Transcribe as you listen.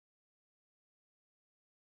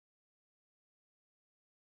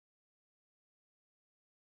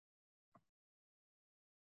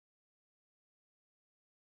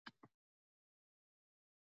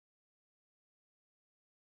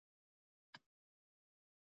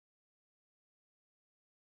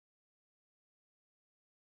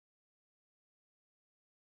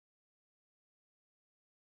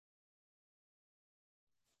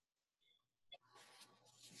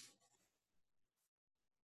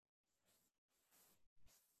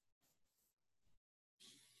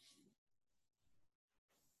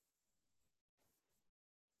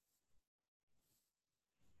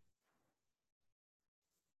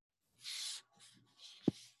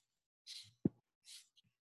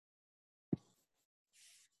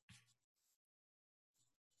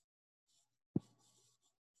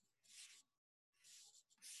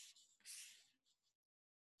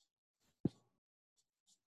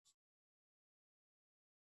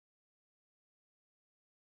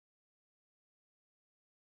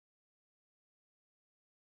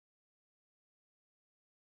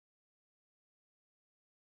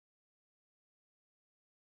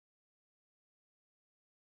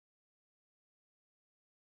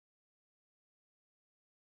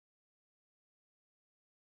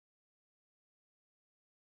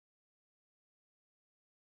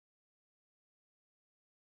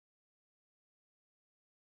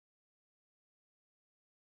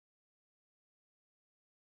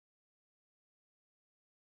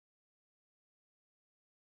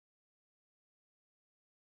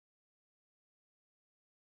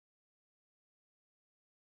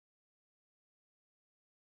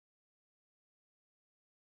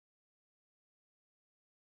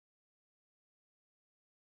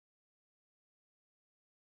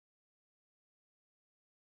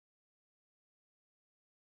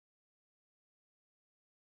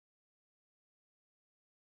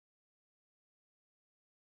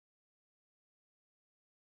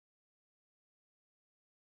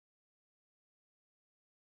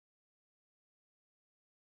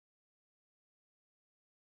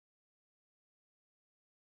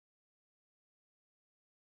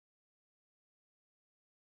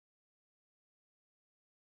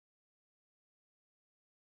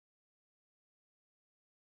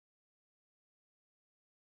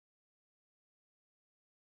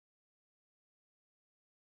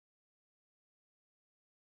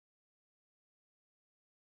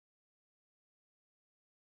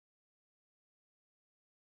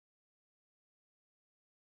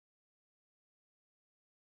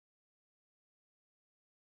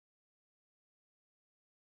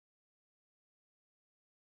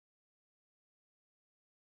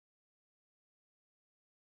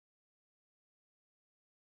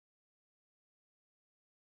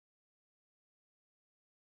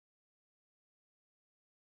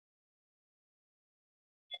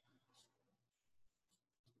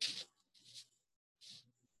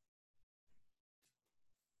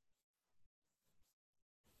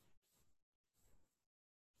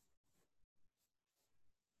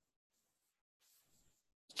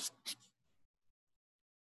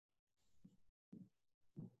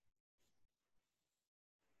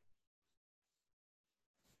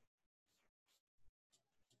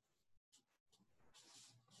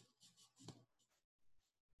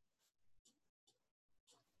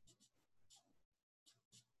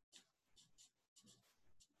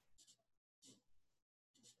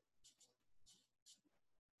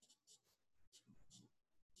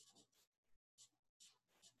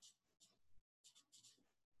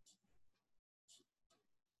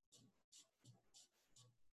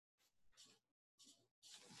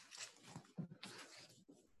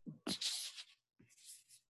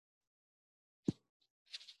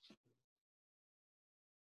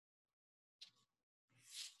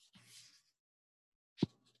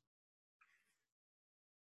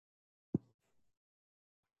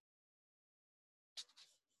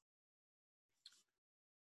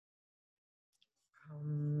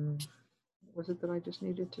was it that I just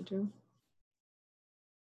needed to do?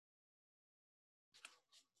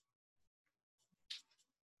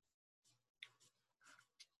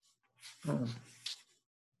 Oh.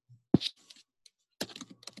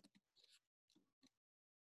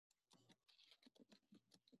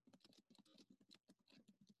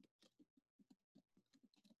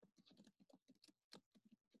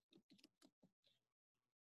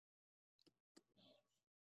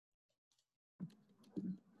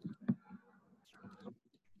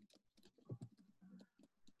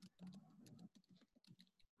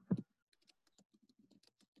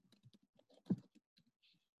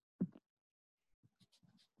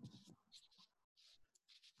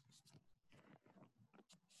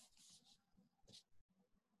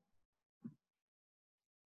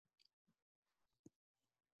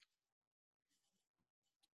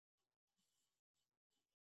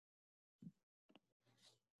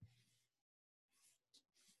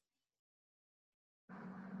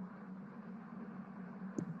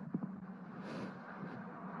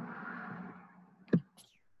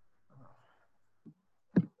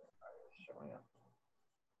 Showing up.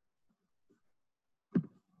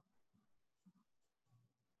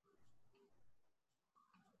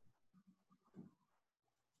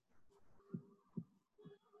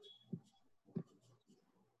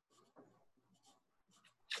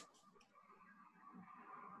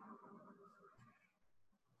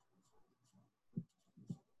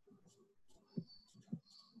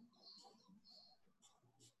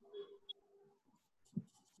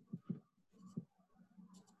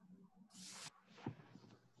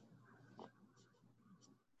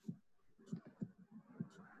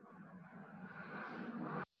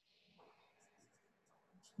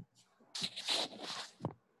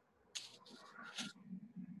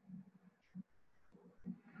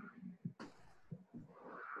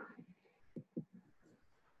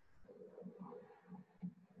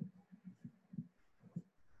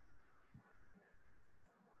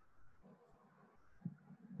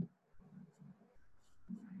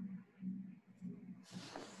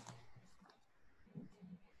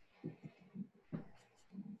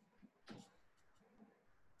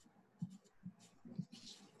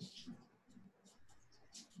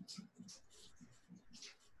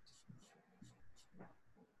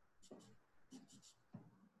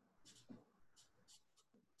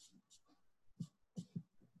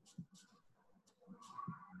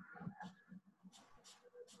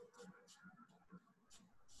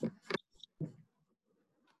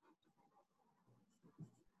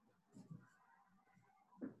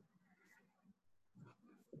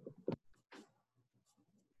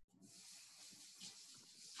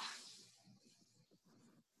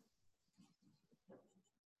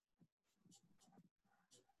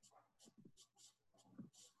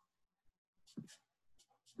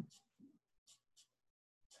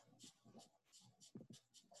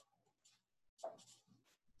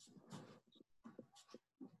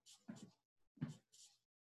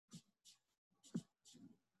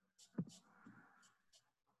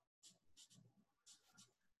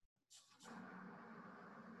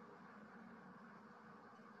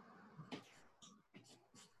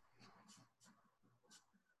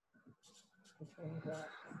 Change that.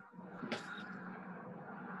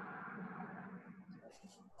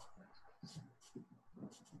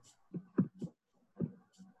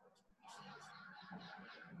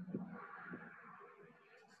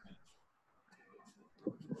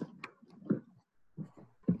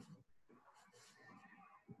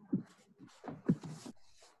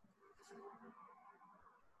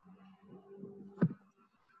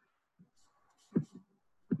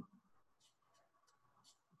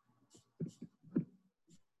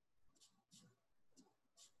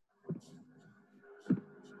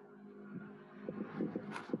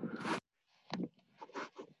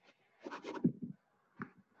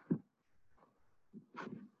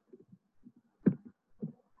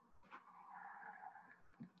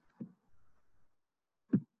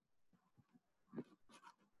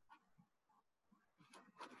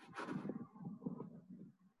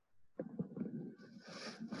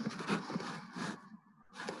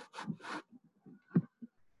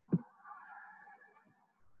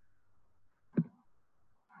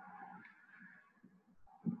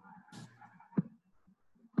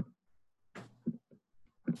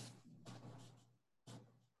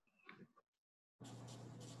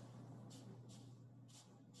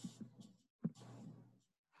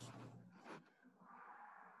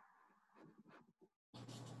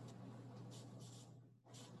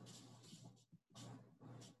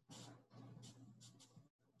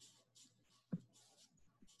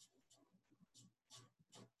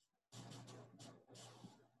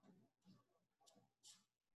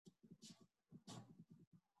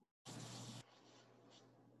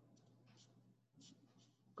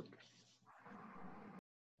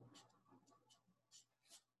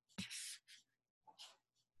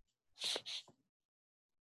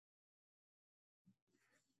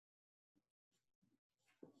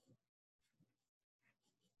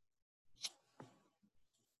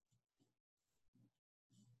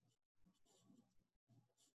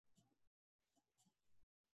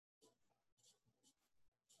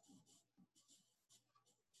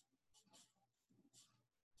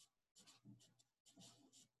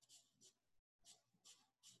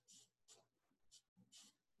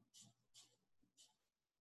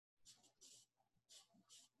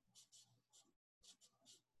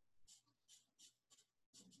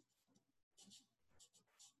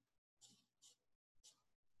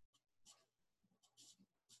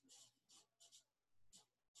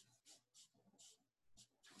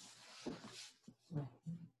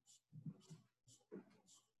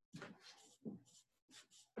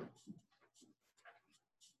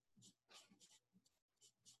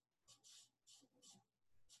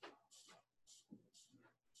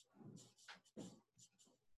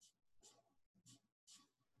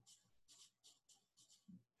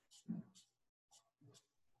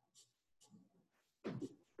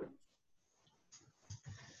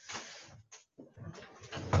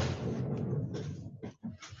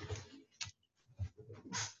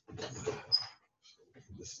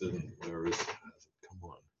 This isn't where is it? Come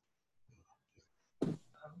on.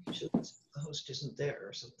 Usually the host isn't there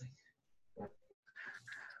or something.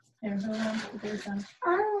 There, hold on. There's some.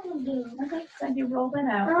 Okay, then you roll that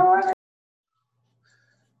out.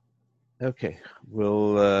 Okay,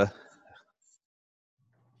 we'll.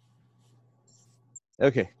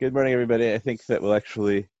 Okay, good morning, everybody. I think that we'll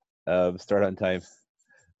actually start on time.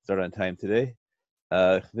 Start on time today.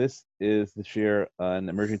 This is the share on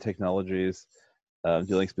emerging technologies,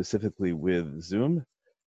 dealing specifically with Zoom.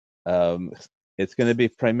 It's going to be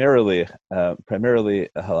primarily a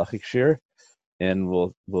halachic share, and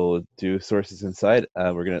we'll do sources inside.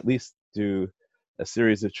 We're going to at least do a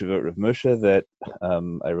series of Tshuvot Rav Moshe that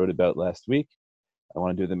I wrote about last week. I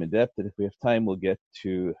want to do them in depth, and if we have time, we'll get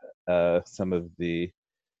to some of the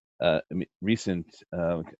recent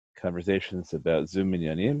conversations about Zoom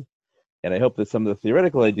Minyanim. And I hope that some of the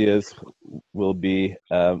theoretical ideas will be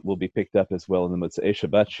picked up as well in the Motzei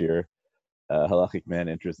Shabbat shir, Halachic Man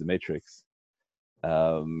Enters the Matrix.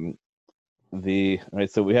 So we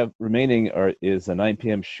have remaining is a 9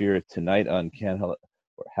 p.m. shir tonight on or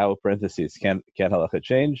how parentheses can halacha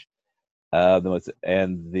change,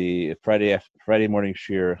 and the Friday morning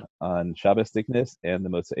shir on Shabbos Diknis, and the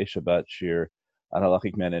Motzei Shabbat shir on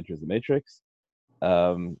Halachic Man Enters the Matrix.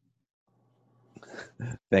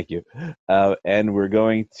 Thank you. And we're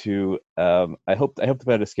going to. I hope to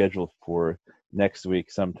have a schedule for next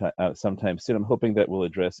week sometime soon. I'm hoping that we'll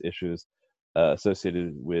address issues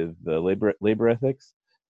associated with labor ethics.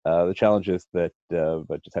 The challenge is that,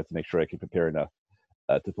 but just have to make sure I can prepare enough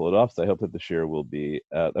to pull it off. So I hope that the share will be.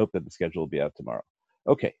 I hope that the schedule will be out tomorrow.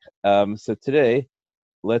 Okay. So today,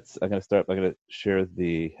 I'm going to share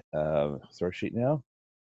the source sheet now.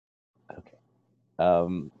 Okay.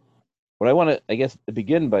 What I want to, I guess,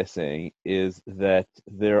 begin by saying is that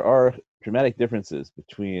there are dramatic differences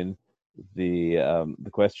between the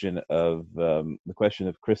question of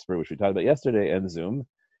CRISPR, which we talked about yesterday, and Zoom.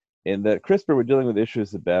 In that CRISPR, we're dealing with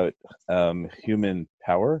issues about human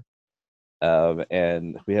power,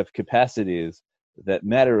 and we have capacities that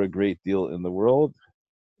matter a great deal in the world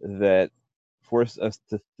that force us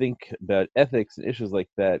to think about ethics and issues like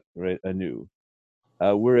that anew.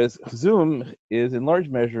 Whereas Zoom is in large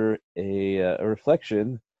measure a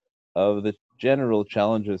reflection of the general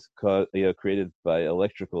challenges created by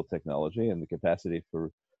electrical technology and the capacity for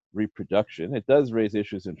reproduction. It does raise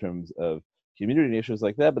issues in terms of community and issues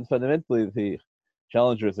like that, but fundamentally the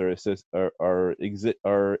challenges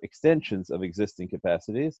are extensions of existing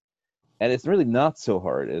capacities. And it's really not so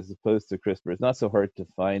hard, as opposed to CRISPR. It's not so hard to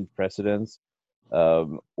find precedents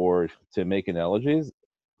or to make analogies.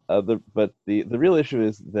 But the real issue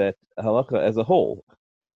is that halacha as a whole,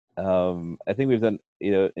 I think we've done,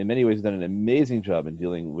 in many ways, done an amazing job in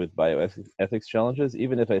dealing with bioethics challenges,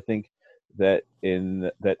 even if I think that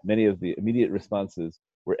many of the immediate responses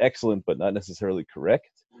were excellent but not necessarily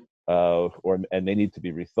correct, and may need to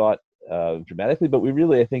be rethought dramatically. But we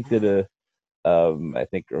really, I think, did I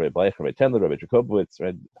think Rabbi Bleich, Rabbi Tendler, Rabbi Jacobowitz,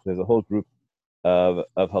 right? There's a whole group of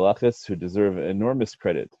halachas who deserve enormous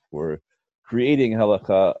credit for creating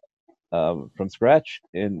halakha from scratch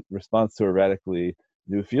in response to a radically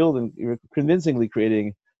new field, and convincingly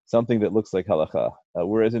creating something that looks like halakha.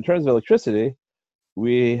 Whereas in terms of electricity,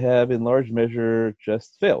 we have in large measure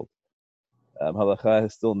just failed. Halakha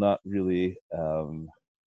has still not really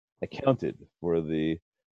accounted for the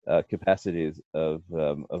capacities of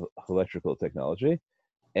electrical technology.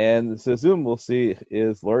 And so Zoom, we'll see,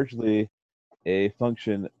 is largely a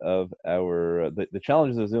function of the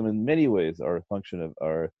challenges of Zoom in many ways are a function of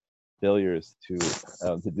our failures to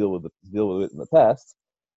deal with it in the past.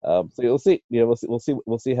 So you'll see,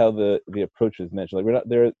 we'll see how the approach is mentioned. Like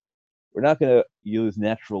we're not going to use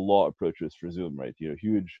natural law approaches for Zoom, right?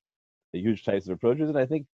 Huge types of approaches, and I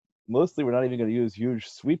think mostly we're not even going to use huge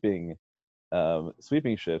sweeping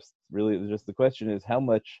shifts. Really, just the question is how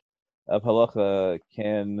much of halacha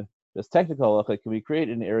just technical halacha, can we create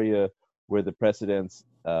an area where the precedents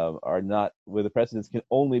where the precedents can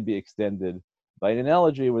only be extended by an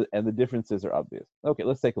analogy, and the differences are obvious. Okay,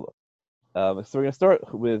 let's take a look. So we're going to start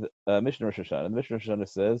with Mishnah Rosh Hashanah. And the Mishnah Rosh Hashanah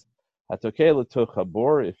says, "Hatokei l'toch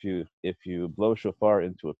habor," if you blow shofar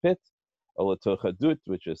into a pit, or l'toch hadut,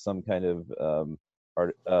 which is some kind of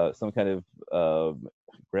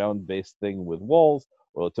ground-based thing with walls,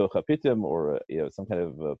 or l'toch hapitim, or some kind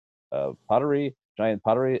of giant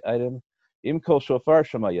pottery item. Im kol shofar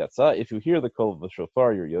shema yatsa. If you hear the kol of the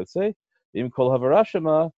shofar, you're yotze. Im kol havara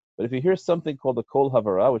shema. But if you hear something called the kol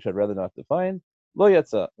havara, which I'd rather not define, lo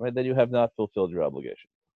yatsa, right? Then you have not fulfilled your obligation.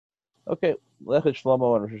 Okay, Lechet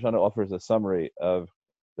Shlomo and Rosh Hashanah offers a summary of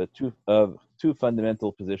the two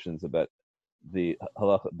fundamental positions about the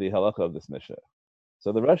halacha of this Mishnah.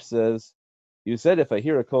 So the Rush says, you said if I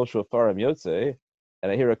hear a kol shofar I'm yotze,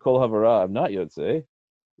 and I hear a kol havara I'm not yotze.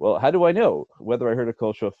 Well, how do I know whether I heard a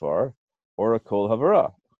kol shofar or a kol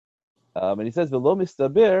havara? And he says, "V'lo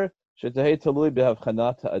mistaber shetahei talui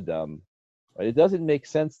behavchanat ha'adam." Right? It doesn't make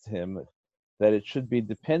sense to him that it should be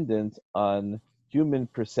dependent on human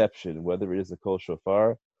perception, whether it is a kol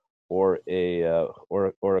shofar or a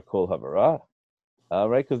kol havara,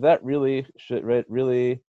 right? Because that really should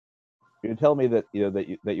really. You tell me that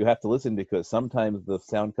that you have to listen because sometimes the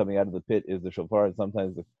sound coming out of the pit is the shofar and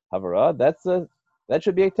sometimes the havara. That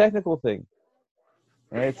should be a technical thing,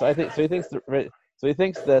 right? So he thinks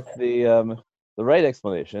that the right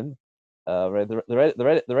explanation, right,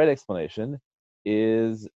 the right explanation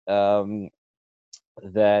is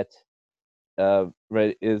that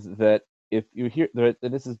right is that if you hear,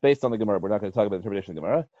 and this is based on the Gemara. We're not going to talk about the interpretation of the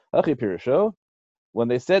Gemara. Achi Pirusho, when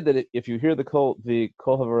they said that if you hear the kol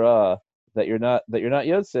havara that you're not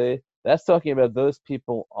yotze, that's talking about those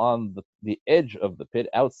people on the edge of the pit,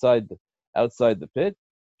 outside the pit.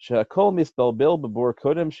 Shakol mispalbel b'bor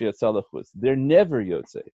kodem sheyatzah lechutz. They're never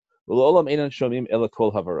yotze. V'lo'olam einan shomim ela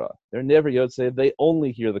kol havara. They're never yotze. They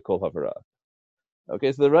only hear the kol havara.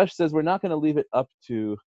 Okay, so the Rush says we're not going to leave it up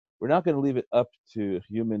to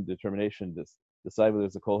human determination to decide whether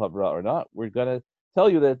it's a kol havara or not. We're going to tell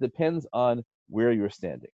you that it depends on where you're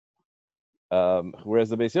standing. Whereas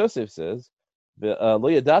the Beis Yosef says, "Lo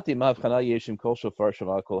yadati ma'avchana yeshim kol shofar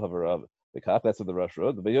shema kol havara v'kach." That's what the Rush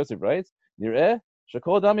wrote. The Beis Yosef writes, "Nireh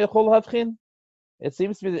shekol adam yachol havchin." It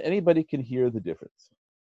seems to me that anybody can hear the difference.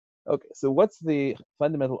 Okay, so what's the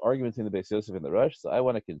fundamental argument in the Beis Yosef and the Rush? So I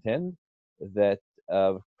want to contend that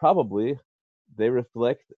probably they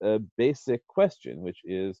reflect a basic question, which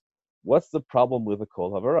is, what's the problem with a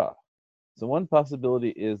kol havara? So one possibility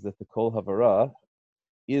is that the kol havara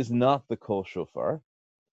is not the kol shofar;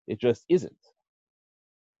 it just isn't.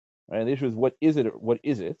 Right? And the issue is, what is it? What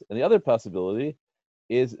is it? And the other possibility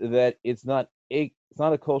is that it's not a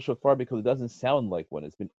kol shofar because it doesn't sound like one;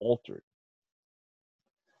 it's been altered.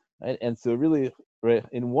 Right? And so, really, right,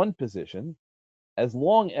 in one position, as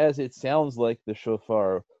long as it sounds like the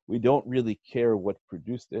shofar, we don't really care what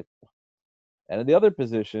produced it. And in the other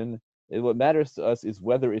position, what matters to us is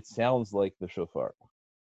whether it sounds like the shofar.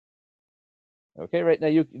 Okay, right now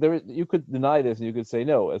you could deny this and you could say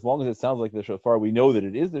no. As long as it sounds like the shofar, we know that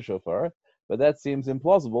it is the shofar. But that seems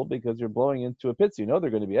implausible because you're blowing into a pit, so you know there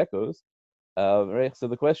are going to be echoes. Right. So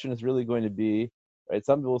the question is really going to be, right.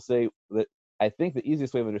 Some people say that. I think the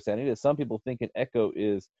easiest way of understanding it is some people think an echo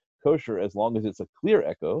is kosher as long as it's a clear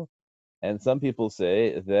echo, and some people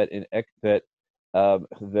say that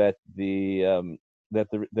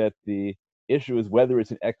the issue is whether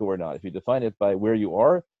it's an echo or not. If you define it by where you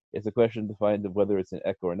are, it's a question to find whether it's an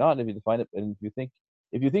echo or not. And if you define it, and if you think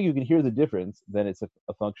you can hear the difference, then it's a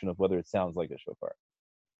function of whether it sounds like a shofar.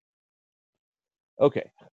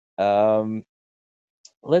 Okay,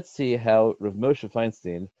 let's see how Rav Moshe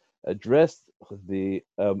Feinstein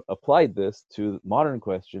applied this to the modern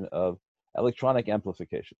question of electronic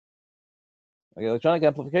amplification. Okay, electronic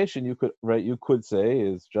amplification, you could say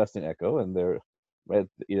is just an echo, and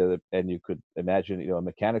and you could imagine, a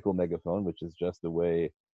mechanical megaphone, which is just a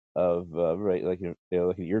way of like an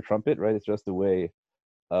ear trumpet, right? It's just a way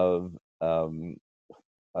of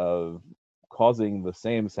causing the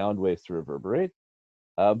same sound waves to reverberate.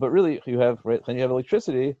 But really, when you have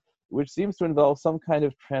electricity, which seems to involve some kind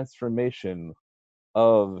of transformation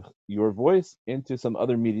of your voice into some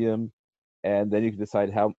other medium, and then you can decide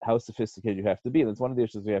how sophisticated you have to be. And that's one of the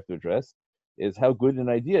issues we have to address, is how good an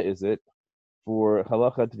idea is it for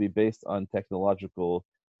halacha to be based on technological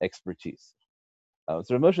expertise. So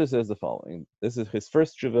Rav Moshe says the following. This is his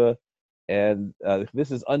first tshuva, and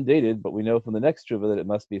this is undated, but we know from the next tshuva that it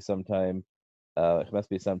must be sometime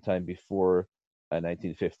before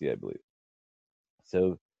 1950, I believe.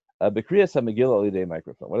 So, Bekriyas HaMegillah al yedei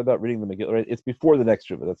microphone. What about reading the Megillah? Right? It's before the next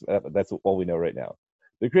tshuva. That's all we know right now.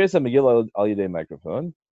 Bekriyas HaMegillah al yedei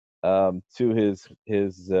microphone, to his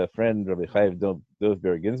friend Rabbi Chaim Dov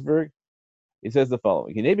Ber Ginsburg. He says the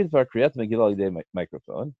following: Kriyat Megillah al yedei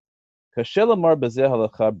microphone. Kashelamar bazeh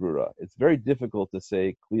halacha brura. It's very difficult to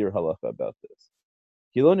say clear halacha about this.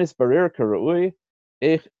 Kilonis barer karaui. So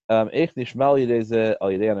here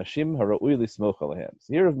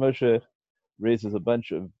Rav Moshe raises a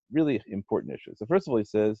bunch of really important issues. So first of all, he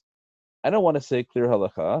says, I don't want to say clear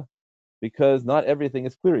halacha because not everything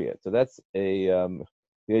is clear yet. So that's the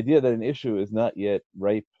idea that an issue is not yet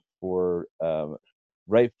ripe for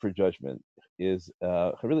judgment is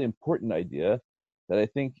a really important idea that I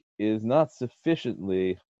think is not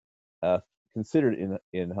sufficiently considered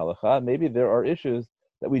in halacha. Maybe there are issues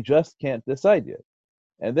that we just can't decide yet.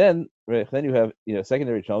 And then, right, then you have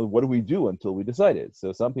secondary challenge. What do we do until we decide it?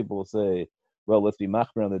 So some people will say, well, let's be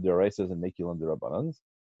machmer on the deraisas and makil on the rabbanans.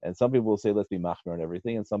 And some people will say, let's be machmer on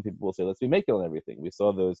everything. And some people will say, let's be makil on everything. We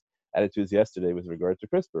saw those attitudes yesterday with regard to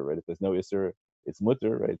CRISPR, right? If there's no isser, it's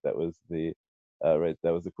mutter, right? That was the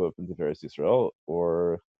quote from Tiferes Yisrael,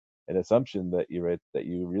 or an assumption that you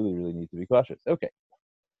really, really need to be cautious. Okay.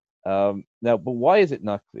 Now, but why is it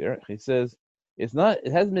not clear? He says it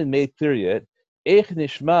hasn't been made clear yet. Eich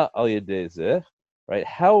nishma al yedei zeh, right?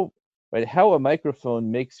 How a microphone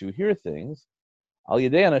makes you hear things. Al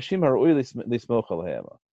yedei anashim ha'ro'ui lismoch alehem,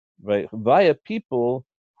 right? Via people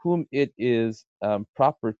whom it is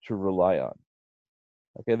proper to rely on.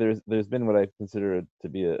 Okay, there's been what I consider to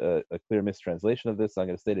be a clear mistranslation of this. So I'm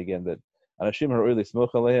going to state again that anashim ha'ro'ui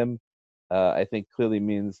lismoch alehem, I think clearly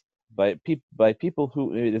means by people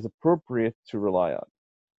who it is appropriate to rely on.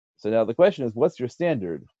 So now the question is, what's your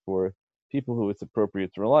standard for people who it's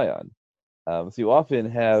appropriate to rely on? So you often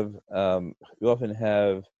have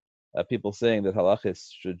people saying that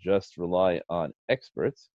halachis should just rely on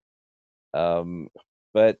experts,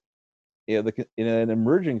 but in an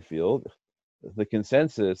emerging field, the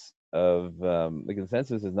consensus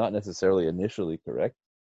is not necessarily initially correct.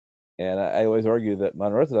 And I always argue that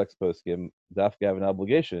modern Orthodox poskim dafka have an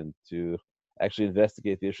obligation to actually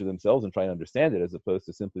investigate the issue themselves and try and understand it, as opposed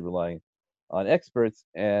to simply relying on experts.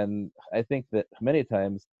 And I think that many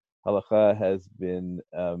times halacha has been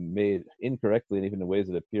made incorrectly, and even in ways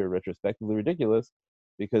that appear retrospectively ridiculous,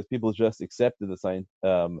 because people just accepted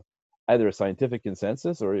either a scientific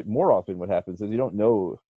consensus, or more often what happens is you don't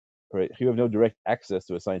know, right? You have no direct access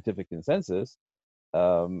to a scientific consensus.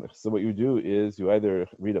 So what you do is you either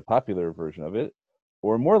read a popular version of it,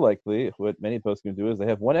 or more likely, what many poskim do is they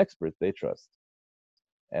have one expert they trust,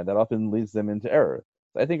 and that often leads them into error.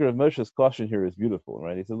 So I think Rav Moshe's caution here is beautiful,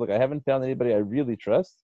 right? He says, look, I haven't found anybody I really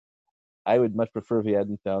trust. I would much prefer if he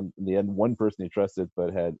hadn't found, in the end, one person he trusted,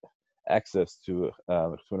 but had access to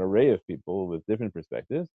an array of people with different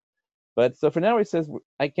perspectives. But so for now, he says,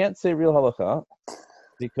 I can't say real halacha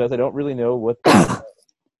because I don't really know what the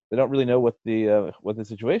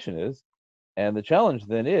situation is. And the challenge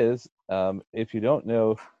then is, if you don't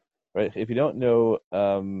know, right? If you don't know,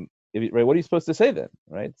 right, what are you supposed to say then,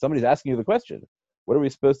 right? Somebody's asking you the question. What are we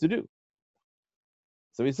supposed to do?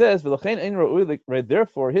 So he says, right?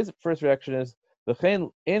 Therefore, his first reaction is,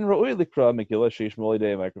 microphone.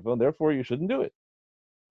 Therefore, you shouldn't do it.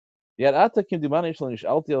 And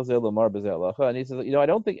he says, I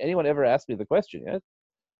don't think anyone ever asked me the question yet.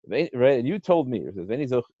 Right, and you told me, it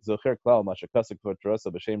says,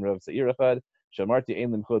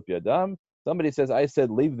 somebody says, I said,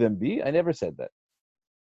 leave them be. I never said that.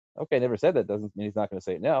 Okay, I never said that. Doesn't mean he's not going to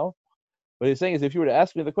say it now. What he's saying is, if you were to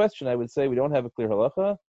ask me the question, I would say we don't have a clear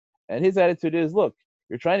halacha. And his attitude is, look,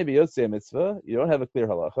 you're trying to be yotzei mitzvah, you don't have a clear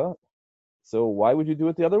halacha, so why would you do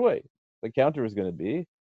it the other way? The counter is going to be,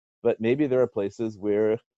 but maybe there are places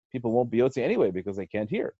where people won't be yotzei anyway because they can't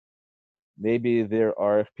hear. Maybe there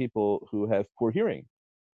are people who have poor hearing,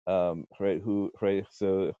 right?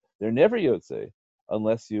 So they're never yotzei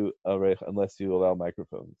unless you allow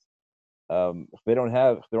microphones.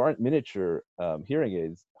 There aren't miniature hearing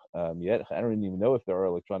aids yet. I don't even know if there are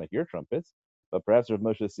electronic ear trumpets, but perhaps Rav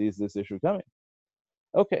Moshe sees this issue coming.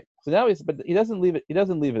 Okay, so now but he doesn't leave it. He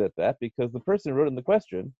doesn't leave it at that, because the person who wrote in the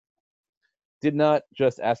question did not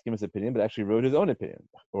just ask him his opinion, but actually wrote his own opinion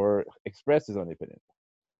or expressed his own opinion.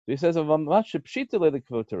 So he says,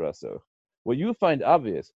 what you find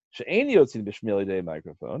obvious,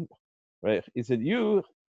 microphone, right? He said, you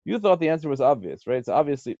thought the answer was obvious, right? So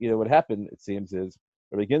obviously, what happened, it seems, is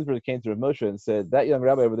Rabbi Ginsburg came to Rav Moshe and said, that young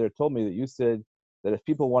rabbi over there told me that you said that if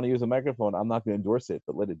people want to use a microphone, I'm not going to endorse it,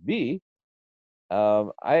 but let it be.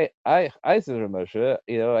 I said to Rav Moshe,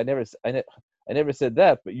 I never said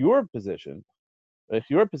that, but your position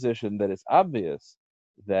that it's obvious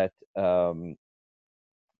that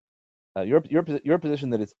your position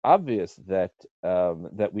that it's obvious that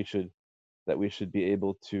we should be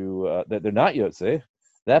able to that they're not yotzei,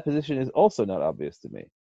 that position is also not obvious to me.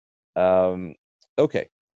 Okay,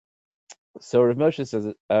 so Rav Moshe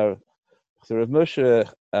says, Rav Moshe,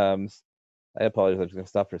 I apologize. I'm just going to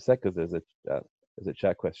stop for a sec because there's a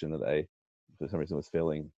chat question that I, for some reason, was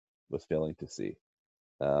failing to see.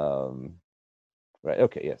 Right.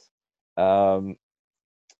 Okay. Yes.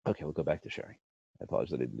 Okay. We'll go back to sharing. I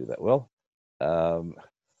apologize. I didn't do that well.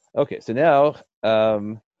 Okay. So now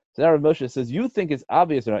Rav Moshe says, you think it's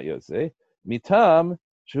obvious or not yotzei? Mitam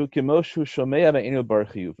shu kimoshu shomea me'enu bar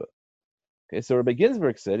chiyuva. Okay. So Rabbi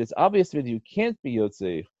Ginsburg said it's obvious to me that you can't be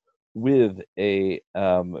yotzei with a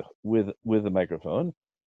microphone,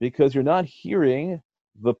 because you're not hearing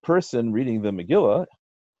the person reading the Megillah.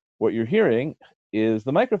 What you're hearing is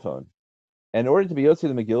the microphone. And in order to be Yotze the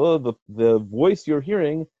Megillah, the voice you're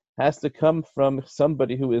hearing has to come from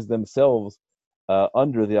somebody who is themselves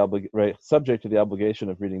under the subject to the obligation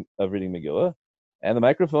of reading Megillah, and the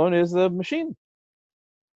microphone is the machine.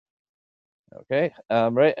 Okay,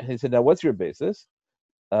 right? He said, now what's your basis?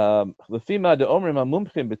 According to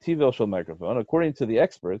the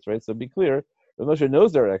experts, right? So be clear, Rav Moshe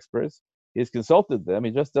knows they're experts. He's consulted them.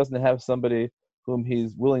 He just doesn't have somebody whom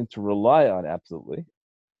he's willing to rely on absolutely.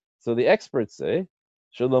 So the experts say,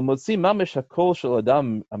 the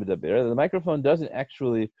microphone doesn't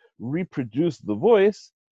actually reproduce the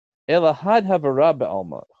voice. It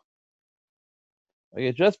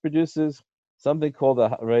just produces something called a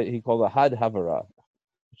had havara,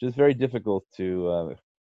 which is very difficult to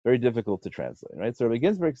translate. Right. So Rabbi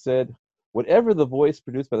Ginsburg said, whatever the voice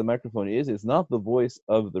produced by the microphone is not the voice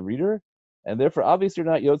of the reader, and therefore obviously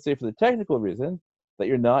you're not Yotze for the technical reason that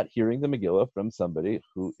you're not hearing the Megillah from somebody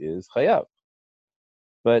who is Chayav.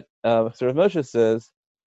 But so Rav Moshe says,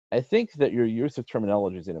 I think that your use of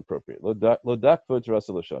terminology is inappropriate. Lo dakvo terasa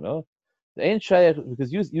l'shono. The ain shayach,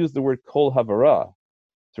 because you use the word kol havara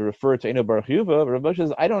to refer to Eino Baruch Yuva. Rav Moshe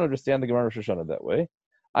says, I don't understand the Gemara Rosh Hashanah that way.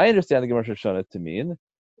 I understand the Gemara Rosh Hashanah to mean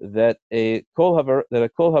that a kol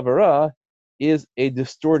havara is a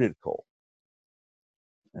distorted kol.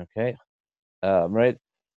 Okay, right?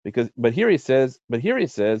 But here he says,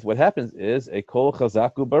 what happens is a kol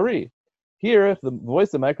chazaku bari. Here, the voice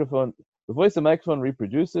the microphone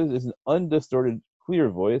reproduces is an undistorted, clear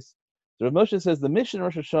voice. So Rav Moshe says the Mishnah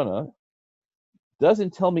Rosh Hashanah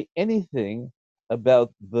doesn't tell me anything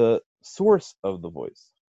about the source of the voice.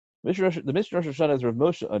 The Mishnah Rosh Hashanah, as Rav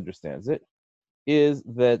Moshe understands it, is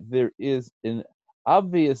that there is an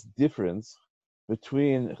obvious difference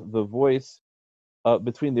between the voice,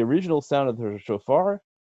 between the original sound of the shofar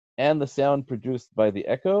and the sound produced by the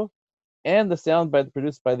echo, and the sound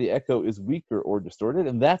produced by the echo is weaker or distorted,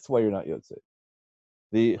 and that's why you're not Yotze.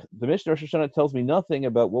 The Mishnah Rosh Hashanah tells me nothing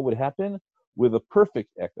about what would happen with a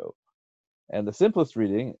perfect echo. And the simplest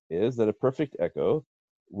reading is that a perfect echo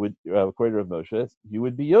would, according to Rav Moshe, you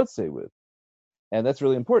would be Yotze with. And that's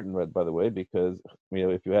really important, right, by the way, because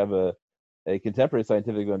if you have a contemporary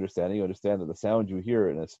scientific understanding, you understand that the sound you hear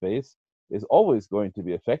in a space is always going to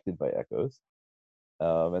be affected by echoes.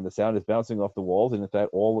 And the sound is bouncing off the walls, and in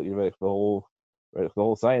fact, the whole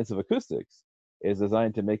science of acoustics is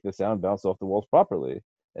designed to make the sound bounce off the walls properly.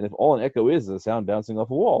 And if all an echo is a sound bouncing off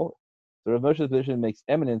a wall, the Rav Moshe's position makes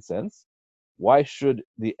eminent sense. Why should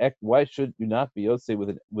you not be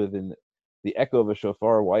Yotze within the echo of a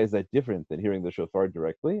shofar? Why is that different than hearing the shofar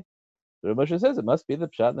directly? The Rav Moshe says it must be the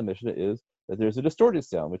pshat in the Mishnah is that there's a distorted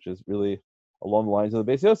sound, which is really along the lines of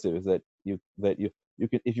the Beis Yosef, is that you can,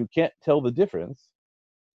 if you can't tell the difference,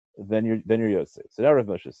 then you're Yotze. So now Rav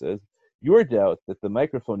Moshe says, your doubt that the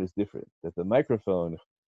microphone is different, that the microphone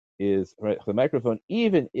is right, the microphone,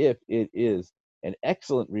 even if it is an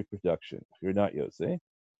excellent reproduction, you're not Yotze.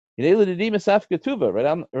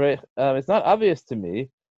 Right? It's not obvious to me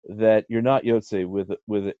that you're not Yotze with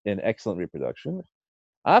an excellent reproduction.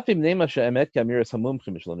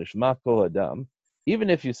 Even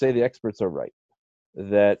if you say the experts are right,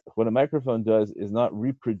 that what a microphone does is not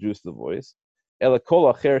reproduce the voice.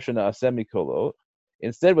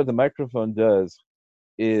 Instead, what the microphone does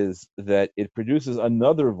is that it produces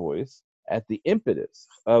another voice at the impetus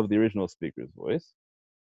of the original speaker's voice.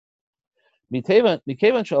 Right?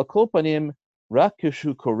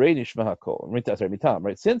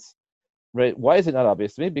 Since, right, why is it not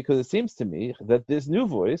obvious to me? Because it seems to me that this new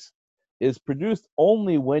voice is produced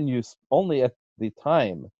only at the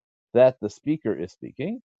time that the speaker is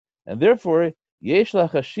speaking, and therefore so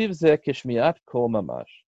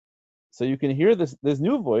you can hear this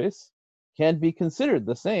new voice can be considered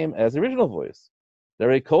the same as the original voice.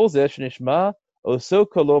 Because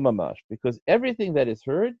everything that is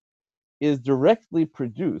heard is directly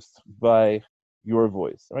produced by your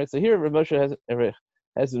voice. All right. So here Rav Moshe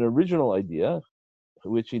has an original idea,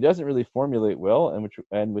 which he doesn't really formulate well,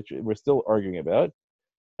 and which we're still arguing about.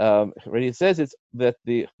 Right. He says it's that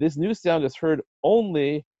this new sound is heard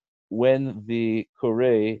only when the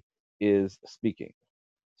koreh is speaking.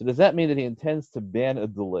 So does that mean that he intends to ban a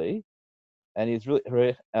delay? And he's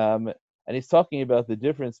really and he's talking about the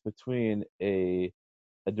difference between a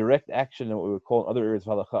direct action and what we would call in other areas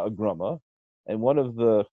of halacha a grama. And one of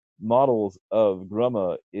the models of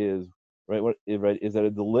grama is is that a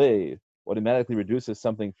delay automatically reduces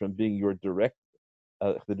something from being your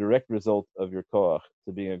the direct result of your koach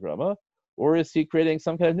to being a grama, or is he creating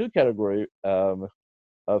some kind of new category of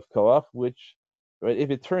koach, which, right, if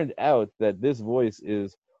it turned out that this voice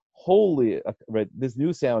is wholly, right, this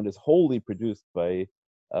new sound is wholly produced by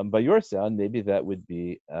your sound, maybe that would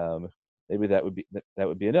be that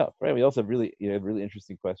would be enough, right? We also have really really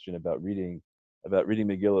interesting question about reading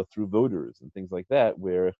Megillah through voters and things like that,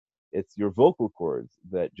 where it's your vocal cords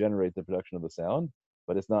that generate the production of the sound,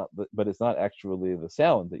 but it's not actually the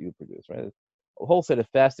sound that you produce, right? A whole set of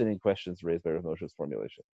fascinating questions raised by Rav Moshe's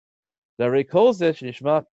formulation.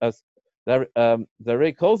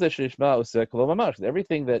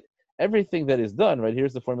 Everything that is done, right?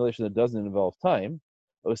 Here's the formulation that doesn't involve time.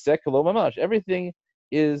 Everything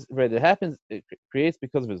is, right, it happens, it creates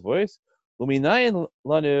because of his voice. Uminayin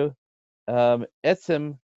lanu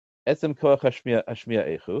etzem koach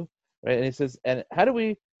hashmiya echu, right? And he says, and how do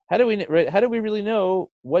we really know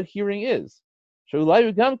what hearing is?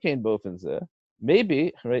 Shulayu gamkein bofen.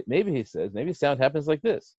 Maybe, right? Maybe he says, maybe sound happens like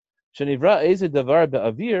this. Shenivra eze davar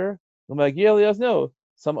be'avir u'magiel liazno.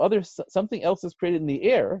 Something else is created in the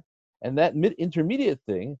air, and that intermediate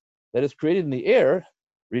thing that is created in the air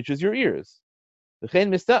reaches your ears.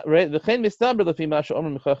 And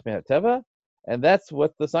that's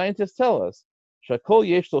what the scientists tell us. That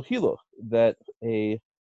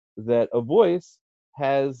a voice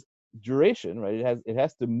has duration, right? It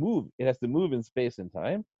has to move in space and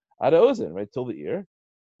time. Ad ozen, right, till the ear.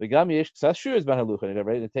 Right?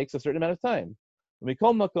 It takes a certain amount of time.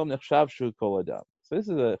 So this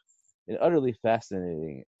is an utterly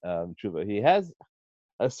fascinating tshuva. He has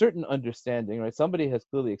a certain understanding, right? Somebody has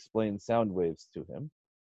clearly explained sound waves to him,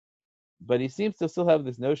 but he seems to still have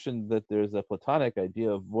this notion that there's a Platonic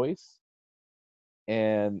idea of voice,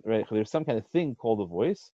 and right, there's some kind of thing called a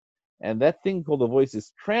voice, and that thing called a voice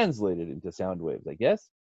is translated into sound waves, I guess.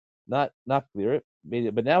 Not clear,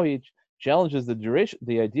 but now he challenges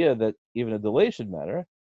the idea that even a delay should matter,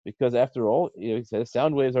 because after all, he says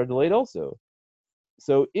sound waves are delayed also.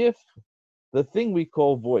 So if the thing we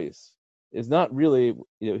call voice is not really,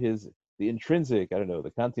 the intrinsic, I don't know,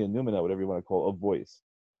 the Kantian noumena, whatever you want to call a voice,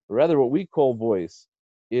 but rather what we call voice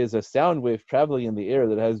is a sound wave traveling in the air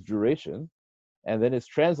that has duration, and then it's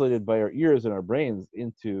translated by our ears and our brains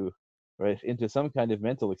into some kind of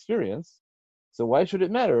mental experience. So why should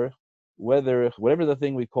it matter whether whatever the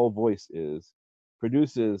thing we call voice is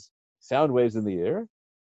produces sound waves in the air,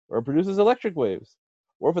 or produces electric waves,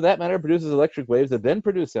 or for that matter produces electric waves that then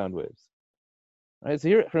produce sound waves? Right, so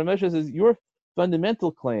here Rav Moshe says your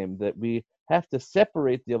fundamental claim that we have to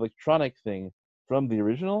separate the electronic thing from the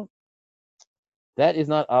original, that is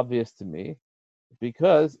not obvious to me,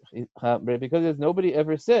 because there's nobody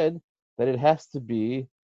ever said that it has to be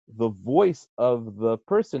the voice of the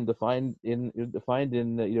person defined in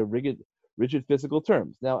rigid physical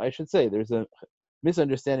terms. Now, I should say there's a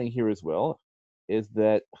misunderstanding here as well, is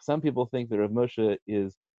that some people think that Rav Moshe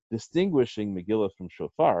is distinguishing Megillah from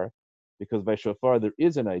shofar, because by shofar there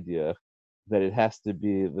is an idea that it has to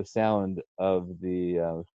be the sound of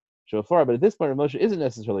the shofar. But at this point, Rav Moshe isn't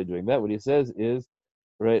necessarily doing that. What he says is,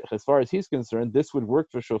 right, as far as he's concerned, this would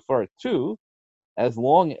work for shofar too, as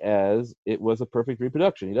long as it was a perfect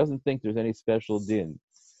reproduction. He doesn't think there's any special din.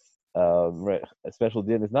 Right, a special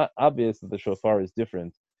din is not obvious that the shofar is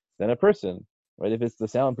different than a person. Right, if it's the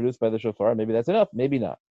sound produced by the shofar, maybe that's enough, maybe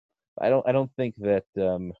not. I don't think that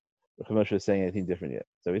Rav Moshe is saying anything different yet.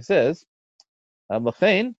 So he says,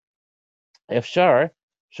 "L'chein efshar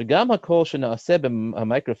shegam hakol shenaaseh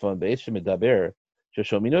b'microphone be'ez shemedaber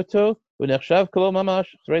sheshomin oto u'nechshav kol mamash."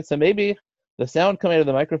 Right, so maybe the sound coming out of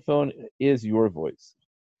the microphone is your voice.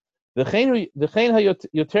 V'chein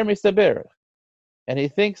hayoter mistaber, and he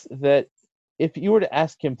thinks that if you were to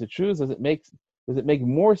ask him to choose, does it make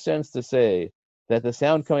more sense to say that the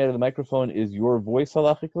sound coming out of the microphone is your voice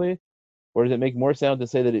halachically, or does it make more sense to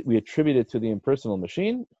say that we attribute it to the impersonal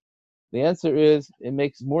machine? The answer is it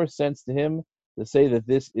makes more sense to him to say that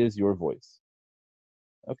this is your voice.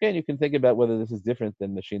 Okay, and you can think about whether this is different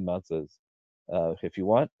than machine matzahs if you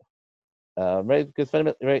want, right? Because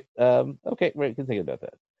fundamentally, right? Okay, right. You can think about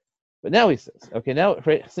that. But now he says, okay, now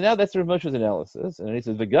right. So now that's Rav Moshe's analysis, and then he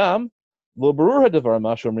says, "V'gam lo barur hadavar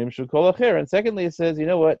ma shomrim shu kol acher." And secondly, he says, you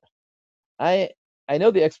know what? I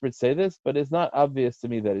know the experts say this, but it's not obvious to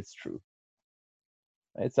me that it's true.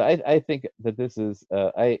 Right? So I think that this is,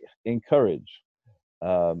 I encourage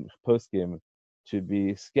poskim to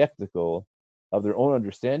be skeptical of their own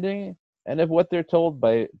understanding and of what they're told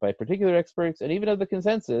by particular experts, and even of the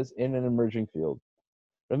consensus in an emerging field.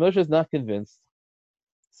 Rav Moshe is not convinced.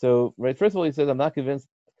 So, right, first of all, he says, I'm not convinced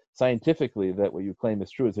scientifically that what you claim is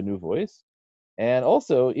true. It's a new voice. And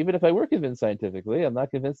also, even if I were convinced scientifically, I'm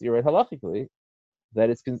not convinced that you're right halachically, that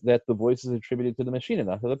that the voice is attributed to the machine and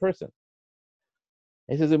not to the person.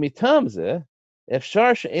 He says, "Umitamze,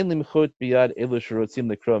 efshar she'en limchot biyad elu sherotzim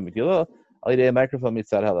lekro Megillah al yedei microphone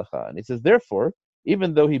mitzad halacha." And he says, therefore,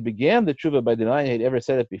 even though he began the tshuva by denying he'd ever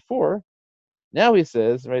said it before, now he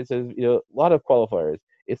says, right? He says, a lot of qualifiers.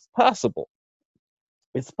 It's possible.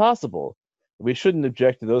 We shouldn't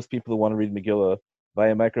object to those people who want to read Megillah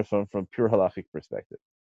via microphone from pure halachic perspective.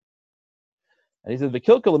 And he says,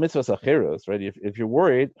 "V'kilkel mitzvahs acheros," right? If you're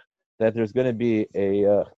worried that there's going to be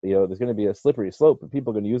there's going to be a slippery slope, and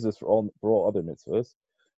people are going to use this for all other mitzvahs,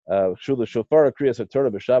 shula shofar kriyas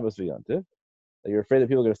haTorah b'Shabbos v'Yontiv, that you're afraid that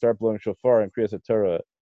people are going to start blowing shofar and kriyas haTorah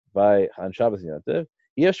on Shabbos v'Yontiv.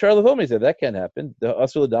 Yeshar levomi said that can't happen. The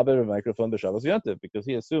asur l'daber microphone b'Shabbos v'Yontiv, because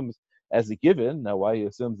he assumes as a given. Now, why he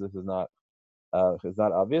assumes this is not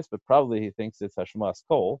obvious, but probably he thinks it's hashmas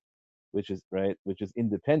kol, which is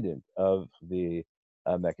independent of the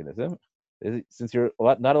mechanism. Since you're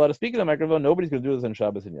not allowed to speak in the microphone, nobody's going to do this on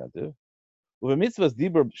Shabbos and Yantiv. With a mitzvahs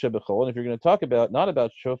dibur shebechol, and if you're going to talk not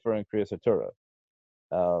about shofar and kriyas haTorah,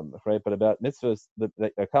 right, but about mitzvahs that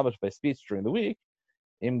are accomplished by speech during the week,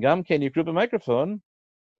 im gam ken yikru b'microphone,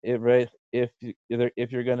 if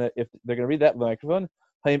they're going to read that in the microphone,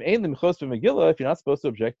 hayim ein limchos b'Megillah, if you're not supposed to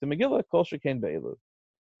object to Megillah, kol shekain be'elu.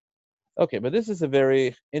 Okay, but this is a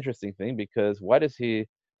very interesting thing, because why does he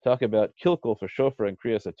talk about kilkul for shofar and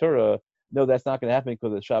kriyas haTorah? No, that's not going to happen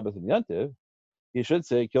because it's Shabbos and Yantiv. He should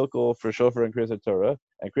say kilkul for shofar and kriyas haTorah,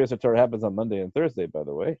 and kriyas haTorah happens on Monday and Thursday, by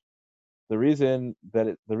the way. The reason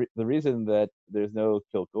that the reason that there's no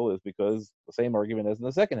kilkul is because the same argument as in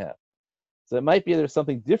the second half. So it might be there's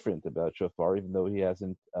something different about shofar, even though he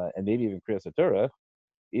hasn't, and maybe even kriyas haTorah,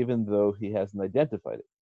 even though he hasn't identified it.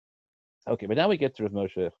 Okay, but now we get to Rav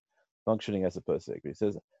Moshe functioning as a posek. He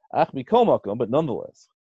says, "Ach mikol makom," but nonetheless,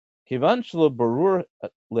 kivan shelo barur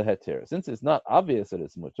leheter, since it's not obvious that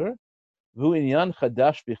it's mutter, v'hu inyan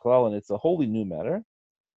chadash bichlal, and it's a wholly new matter.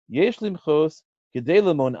 Yesh limchos kedei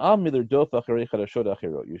lemon'ah milerdof acharei chadashot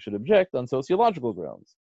achirot. You should object on sociological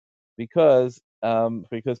grounds, because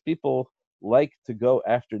people like to go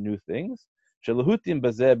after new things. Shelahutim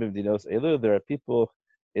bazeh b'mdinos elu. There are people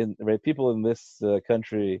in this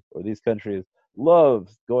country, or these countries, love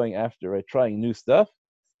going after, trying new stuff.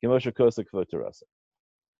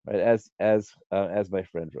 Right, as my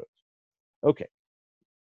friend wrote. Okay,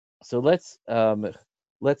 so let's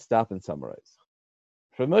stop and summarize.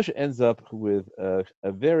 Rav Moshe ends up with a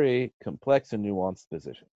very complex and nuanced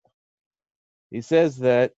position. He says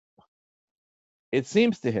that it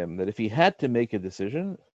seems to him that if he had to make a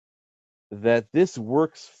decision, that this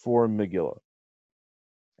works for Megillah,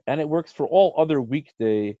 and it works for all other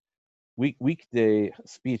weekday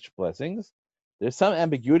speech blessings. There's some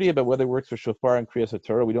ambiguity about whether it works for shofar and kriyas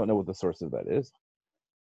haTorah. We don't know what the source of that is.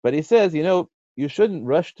 But he says, you shouldn't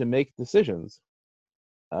rush to make decisions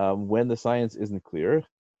when the science isn't clear.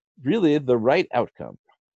 Really, the right outcome,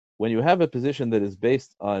 when you have a position that is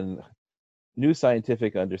based on new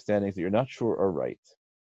scientific understandings that you're not sure are right,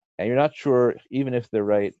 and you're not sure even if they're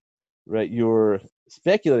right, you're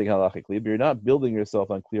speculating halachically, but you're not building yourself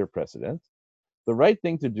on clear precedent. The right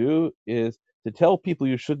thing to do is to tell people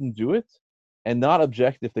you shouldn't do it and not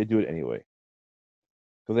object if they do it anyway,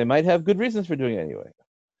 because they might have good reasons for doing it anyway.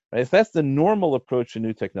 Right? If that's the normal approach to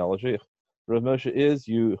new technology, Rav Moshe is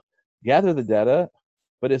you gather the data,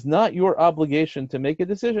 but it's not your obligation to make a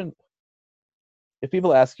decision. If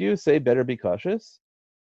people ask you, say better be cautious,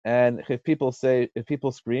 and if people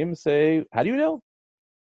scream, say how do you know?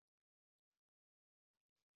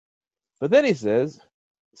 But then he says,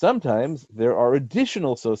 sometimes there are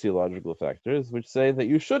additional sociological factors which say that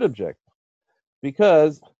you should object,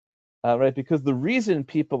 because the reason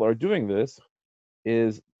people are doing this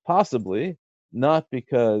is possibly not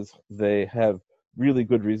because they have really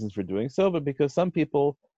good reasons for doing so, but because some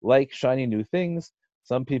people like shiny new things.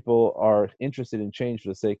 Some people are interested in change for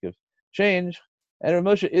the sake of change, and Rav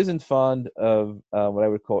Moshe isn't fond of what I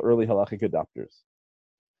would call early halachic adopters.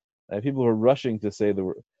 People are rushing to say the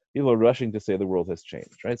world has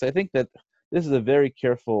changed, right? So I think that this is a very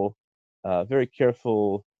careful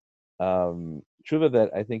tshuva that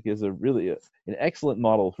I think is an excellent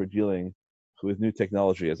model for dealing with new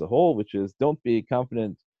technology as a whole, which is don't be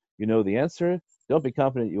confident you know the answer, don't be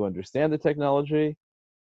confident you understand the technology,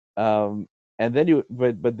 and then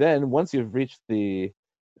but then once you've reached the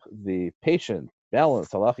patient,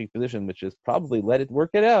 balanced halachic position, which is probably let it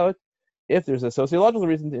work it out. If there's a sociological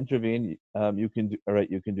reason to intervene, you can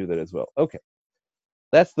do that as well. Okay,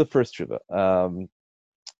 that's the first tshuva.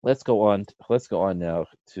 Let's go on now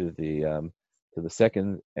to the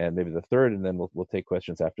second and maybe the third, and then we'll take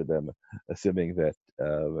questions after them, assuming that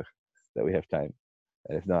we have time.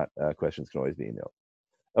 And if not, questions can always be emailed.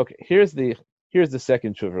 Okay, here's the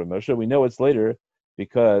second tshuva of Moshe. We know it's later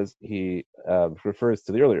because he refers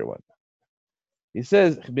to the earlier one. He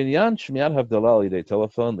says, "Binyan shmiat havdalah lidei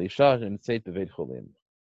telephone lisha nitseit beveit cholim."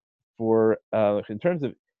 For in terms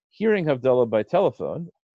of hearing havdalah by telephone,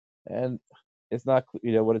 and it's not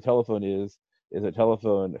what a telephone is. Is a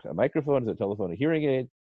telephone a microphone? Is a telephone a hearing aid?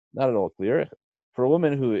 Not at all clear. For a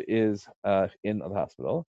woman who is in the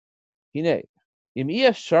hospital, hine im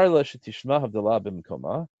sharla shetishma havdalah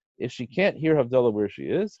b'mkoma. If she can't hear havdalah where she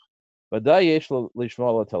is, v'day yesh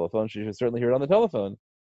lishma telephone. She should certainly hear it on the telephone.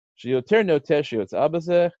 Sheyoter notesh yotz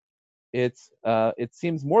abazeh. It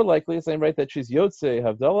seems more likely, it's right, that she's yotze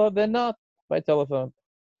havdalah than not by telephone.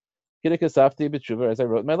 Kidikasafti b'tshuva, as I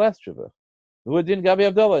wrote in my last tshuva. Who didn't gabi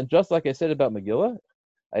havdalah, and just like I said about Megillah,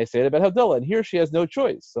 I say it about havdalah, and here she has no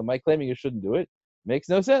choice. So my claiming you shouldn't do it makes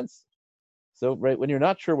no sense. So right, when you're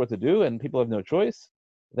not sure what to do and people have no choice,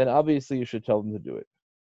 then obviously you should tell them to do it.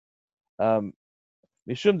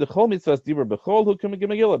 Mishum dechol mitzvahs dibur bechol hu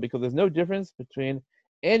Megillah, because there's no difference between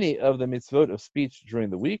any of the mitzvot of speech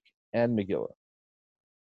during the week and Megillah.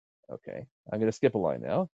 Okay, I'm going to skip a line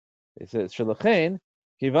now. It says shelachein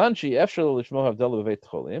kivan she efshar lishmo havdalah b'veit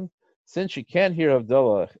cholim. Since she can't hear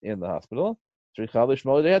havdalah in the hospital, tzricha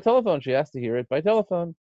lishmo l'dei telephone. She has to hear it by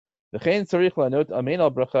telephone. V'chein tzarich lanot amen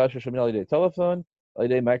al bracha sheshomin al l'dei telephone al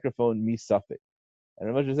l'dei microphone misafik.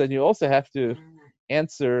 And Rav Moshe said you also have to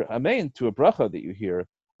answer amen to a bracha that you hear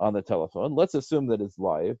on the telephone. Let's assume that it's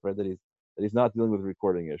live, right? That he's not dealing with a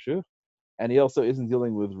recording issue, and he also isn't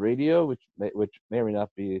dealing with radio, which may or may not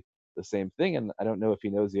be the same thing. And I don't know if he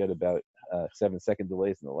knows yet about 7-second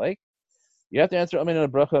delays and the like. You have to answer amen on a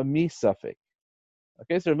bracha misafik.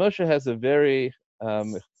 Okay, so Rav Moshe has a very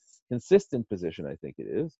consistent position, I think it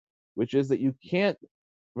is, which is that you can't,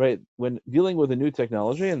 right, when dealing with a new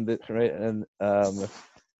technology, and I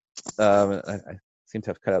seem to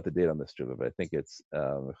have cut out the date on this, but I think it's,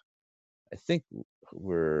 I think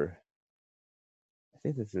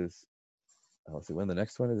this is, let's see when the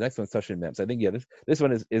next one is. The next one's Tashin Mem. So I think, yeah, this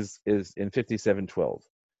one is in 5712.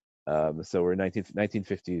 So we're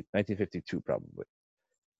 1952 probably.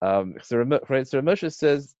 So Rav Moshe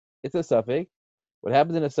says it's a suffix. What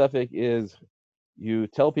happens in a suffix is you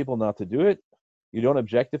tell people not to do it. You don't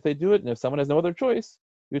object if they do it, and if someone has no other choice,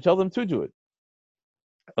 you tell them to do it.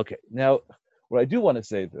 Okay. Now, what I do want to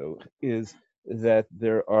say though is that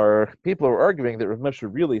there are people who are arguing that Rav Moshe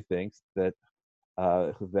really thinks that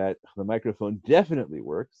that the microphone definitely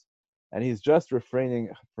works, and he's just refraining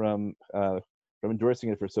from endorsing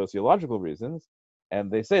it for sociological reasons.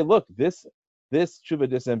 And they say, look, this tshuva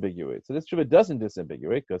disambiguates. So this tshuva doesn't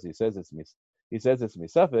disambiguate because he says it's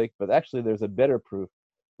misafik, but actually there's a better proof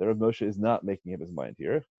that Rav Moshe is not making up his mind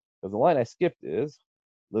here. Because the line I skipped is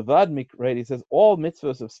Levad, right? He says all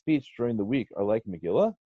mitzvahs of speech during the week are like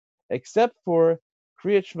Megillah, except for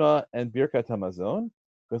Kriyat Shema and Birkat Hamazon.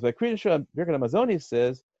 Because by Kriyat Shema and Birkat Hamazon, he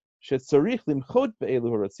says shetzarich limchot be'elu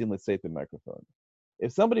haratzin l'tzeit b'microphone.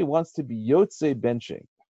 If somebody wants to be yotze benching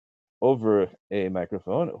over a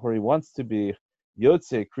microphone, or he wants to be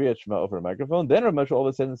yotze Kriyat Shema over a microphone, then Rav Moshe all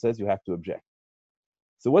of a sudden says you have to object.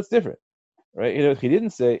 So what's different? Right? He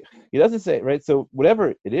doesn't say, right? So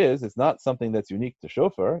whatever it is, it's not something that's unique to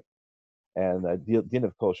shofar and din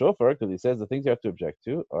of kol shofar, because he says the things you have to object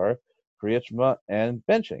to are Kriyat Shema and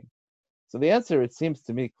benching. So the answer, it seems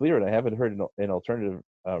to me clear, and I haven't heard an alternative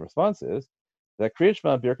response, is that Kriyat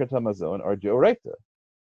Shema and Birkat Hamazon are d'oraita.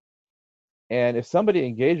 And if somebody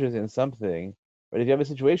engages in something, right, if you have a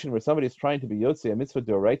situation where somebody is trying to be yotze a mitzvah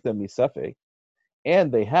d'oraita misafek,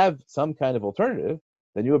 and they have some kind of alternative,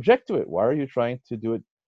 then you object to it. Why are you trying to do it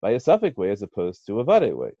by a suffix way as opposed to a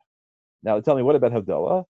vade way? Now, tell me, what about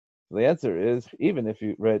Havdalah? The answer is, even if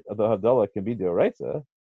you read the Havdalah can be d'oraita,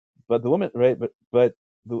 but the woman, right, but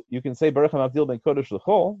you can say Baruch HaMavdil ben Kodesh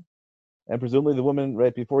l'chol, and presumably the woman,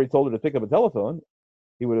 right, before he told her to pick up a telephone,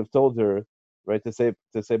 he would have told her, right, to say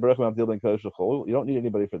Baruch HaMavdil ben Kodesh l'chol. You don't need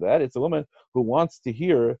anybody for that. It's a woman who wants to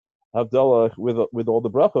hear Havdalah with all the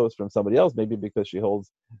brachos from somebody else, maybe because she holds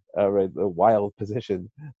right, a wild position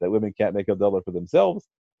that women can't make Havdalah for themselves,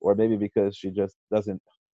 or maybe because she just doesn't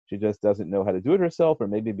know how to do it herself, or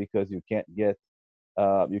maybe because you can't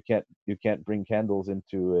bring candles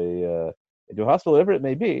into a hospital, whatever it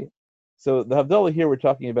may be. So the Havdalah here we're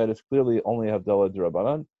talking about is clearly only Havdalah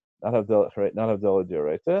d'Rabbanan, not Havdalah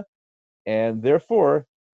d'Oraita, and therefore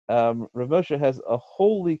Rav Moshe has a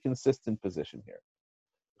wholly consistent position here,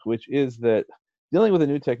 which is that dealing with a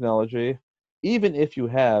new technology, even if you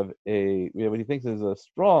have what he thinks is a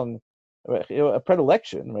strong, a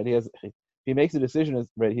predilection, right? He makes a decision,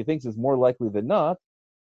 right? He thinks is more likely than not,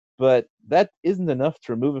 but that isn't enough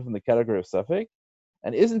to remove him from the category of suffix,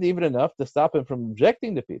 and isn't even enough to stop him from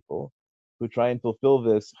objecting to people who try and fulfill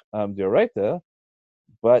this dioraita.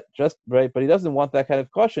 But he doesn't want that kind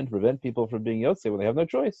of caution to prevent people from being yotze when they have no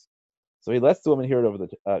choice. So he lets the woman hear it over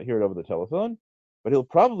the telephone, but he'll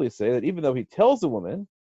probably say that even though he tells the woman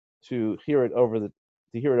that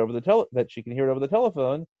she can hear it over the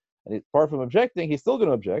telephone, and he's far from objecting, he's still going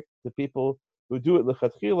to object to people who do it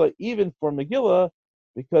lechatchila, even for Megillah,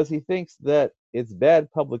 because he thinks that it's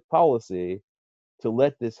bad public policy to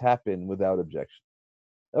let this happen without objection.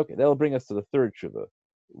 Okay, that'll bring us to the third tshuva,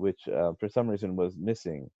 which for some reason was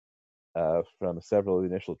missing from several of the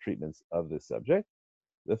initial treatments of this subject.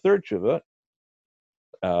 The third tshuva,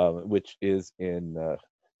 which is in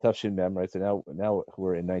Tafshin Mem, right? So now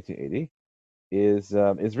we're in 1980, is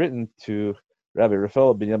written to Rabbi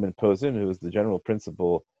Raphael Binyamin Posen, who is the general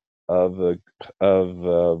principal of the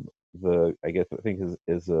I think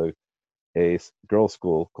is a girls'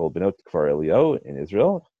 school called Benot Kfar Elio in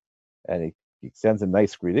Israel, and he sends him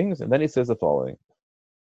nice greetings, and then he says the following.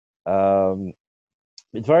 He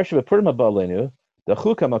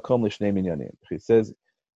says,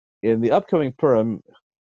 in the upcoming Purim,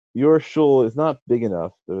 your shul is not big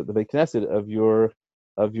enough. The Beit Knesset of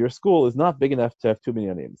your school is not big enough to have 2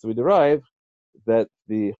 minyanim. So we derive that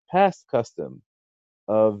the past custom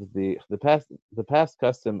of the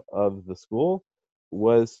custom of the school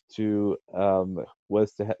was to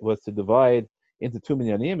divide into 2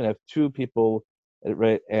 minyanim and have 2 people,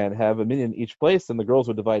 right, and have a minyan each place, and the girls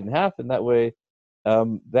would divide in half, and that way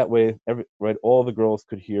all the girls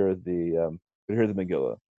could hear the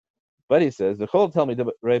Megillah. But he says the Chol tell me,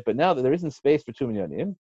 right, but now that there isn't space for 2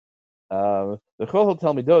 minyanim, the Chol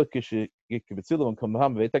tell me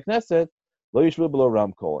lo yishvu below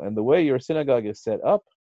ramkol, and the way your synagogue is set up,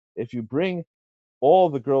 if you bring all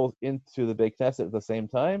the girls into the Beit Knesset at the same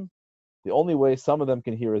time, the only way some of them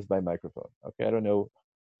can hear is by microphone. Okay, I don't know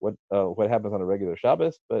what happens on a regular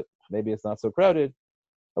Shabbos, but maybe it's not so crowded,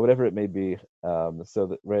 or whatever it may be, so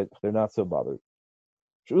that they're not so bothered.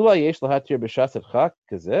 So maybe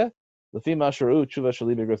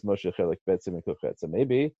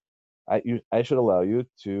I should allow you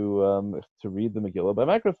to read the Megillah by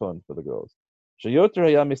microphone for the girls. Because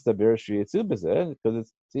it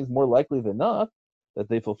seems more likely than not that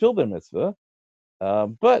they fulfill their mitzvah.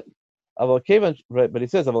 But he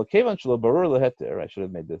says, I should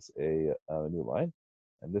have made this a new line,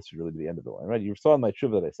 and this should really be the end of the line, right? You saw in my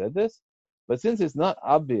tshuva that I said this, but since it's not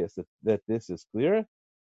obvious that this is clear,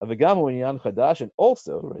 and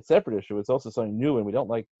also, right, separate issue, it's also something new, and we don't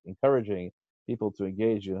like encouraging people to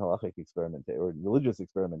engage in halachic experimentation or religious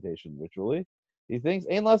experimentation ritually. He thinks,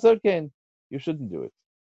 Ein lasod ken, you shouldn't do it.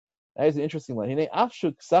 That is an interesting line. But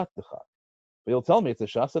he'll tell me it's a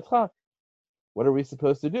shasat chak. What are we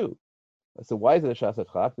supposed to do? So why is it a shasat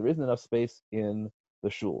chak? There isn't enough space in the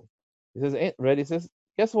shul. He says,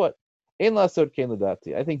 guess what? Ein lasod ken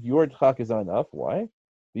ladati. I think your chak is not enough. Why?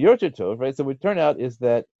 The Yoter Tov, right? So what turned out is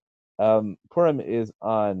that Purim is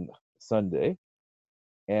on Sunday,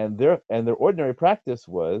 and their ordinary practice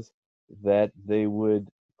was that they would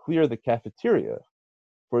clear the cafeteria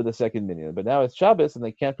for the second minyan. But now it's Shabbos and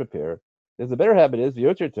they can't prepare. There's a better habit is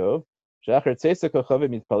Yoter Tov. Everybody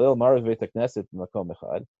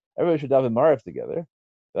should daven Marav together.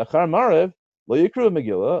 Marav lo yikru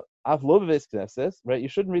Megillah af lo b'beis Knesset. Right? You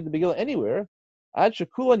shouldn't read the Megillah anywhere. Send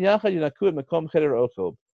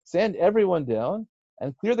everyone down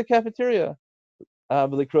and clear the cafeteria,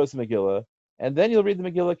 Megillah, and then you'll read the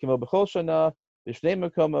Megillah kimo b'chol shana b'shnei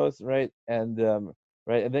makomos, right? And then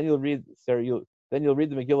you'll read the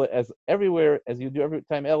Megillah as everywhere as you do every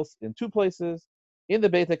time else in 2 places, in the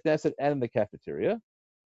Beit Knesset and in the cafeteria,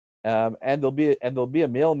 and there'll be a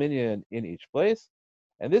male minyan in each place,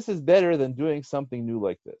 and this is better than doing something new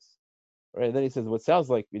like this. Right, and then he says, what sounds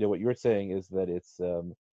like, what you're saying is that it's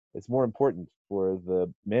more important for the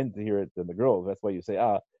men to hear it than the girls. That's why you say,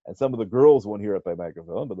 and some of the girls won't hear it by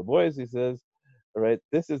microphone, but the boys, he says, all right,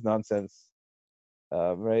 this is nonsense.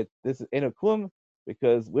 Right, this is eno klum,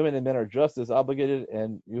 because women and men are just as obligated,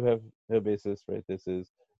 and you have no basis, right? This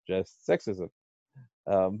is just sexism.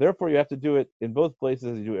 Therefore, you have to do it in both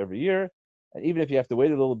places as you do every year, and even if you have to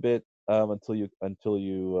wait a little bit until you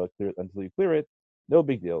clear it, no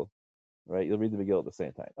big deal. Right, you'll read the Megillah at the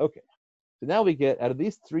same time. Okay, so now we get, out of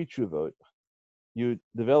these 3 tshuvot, you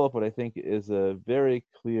develop what I think is a very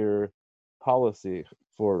clear policy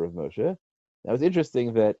for Rav Moshe. Now it's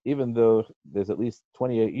interesting that even though there's at least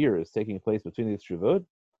 28 years taking place between these tshuvot,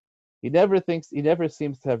 he never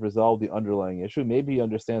seems to have resolved the underlying issue. Maybe he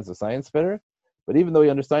understands the science better, But even though he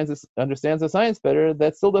understands the science better,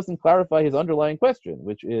 that still doesn't clarify his underlying question,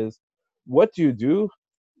 which is, what do you do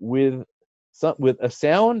with a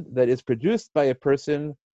sound that is produced by a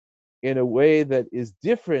person in a way that is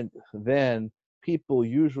different than people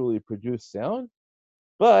usually produce sound,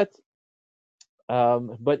 but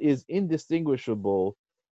is indistinguishable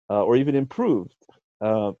or even improved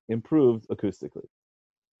acoustically.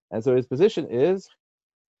 And so his position is,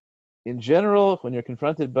 in general, when you're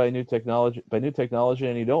confronted by new technology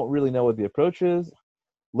and you don't really know what the approach is,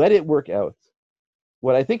 let it work out.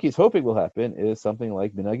 What I think he's hoping will happen is something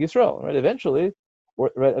like Minhag Yisrael, right? Eventually,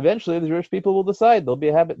 the Jewish people will decide there'll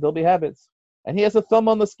be habits, and he has a thumb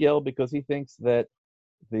on the scale because he thinks that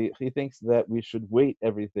we should weight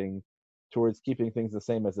everything towards keeping things the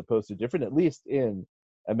same as opposed to different. At least in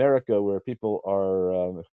America, where people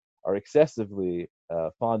are excessively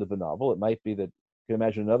fond of the novel, it might be that you can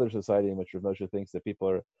imagine another society in which Rav Moshe thinks that people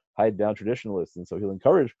are hide-bound traditionalists, and so he'll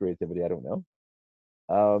encourage creativity. I don't know.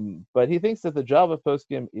 But he thinks that the job of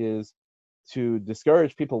poskim is to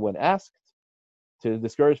discourage people when asked, to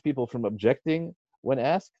discourage people from objecting when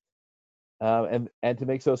asked, and to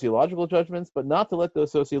make sociological judgments, but not to let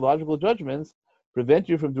those sociological judgments prevent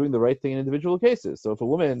you from doing the right thing in individual cases. So if a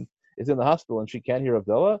woman is in the hospital and she can't hear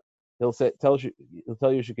Havdalah, he'll tell you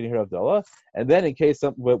she can hear Havdalah, and then in case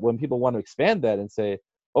when people want to expand that and say,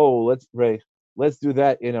 oh, let's do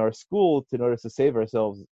that in our school in order to save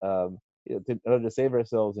ourselves. In order to save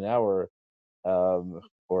ourselves an hour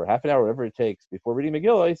or half an hour, whatever it takes, before reading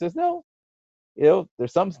Megillah, he says, no.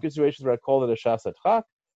 There's some situations where I call it a shas hadchak.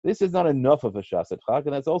 This is not enough of a shas hadchak,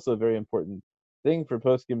 and that's also a very important thing for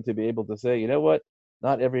poskim to be able to say, you know what,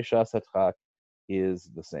 not every shas hadchak is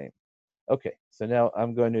the same. Okay, so now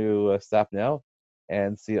I'm going to stop now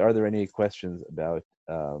and see, are there any questions about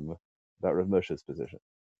Rav Moshe's position?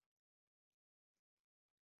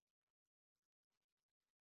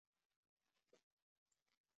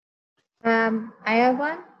 I have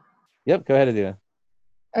one. Yep, go ahead, Adina.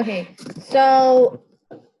 Okay, so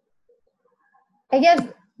I guess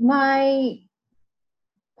my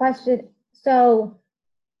question, so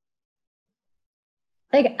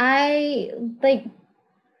where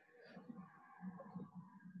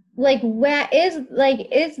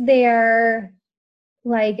is there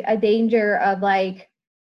a danger of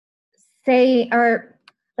say, or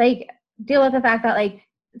deal with the fact that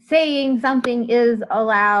saying something is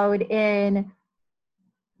allowed in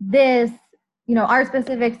this, our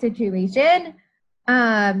specific situation,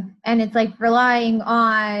 and it's relying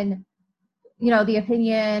on, the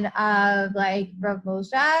opinion of Rav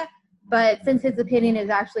Moshe, but since his opinion is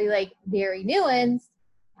actually very nuanced,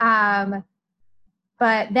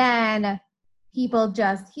 but then people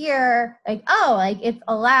just hear it's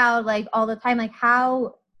allowed all the time,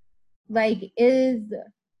 how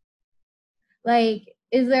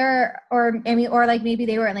is there, or maybe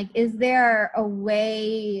they weren't, is there a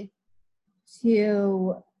way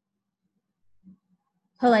to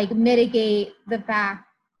mitigate the fact,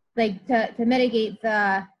 to mitigate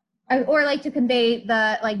the, or to convey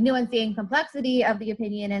the nuancy and complexity of the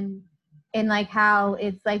opinion, and how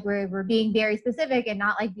it's we're being very specific and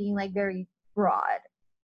not being very broad.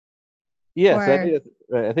 Yes,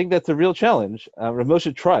 I think that's a real challenge. Rav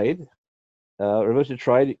Moshe tried.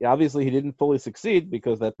 Obviously, he didn't fully succeed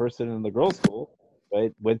because that person in the girls' school,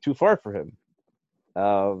 right, went too far for him.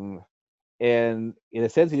 And in a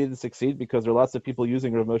sense, he didn't succeed because there are lots of people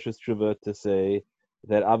using Rav Moshe's tshuva to say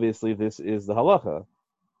that obviously this is the halacha.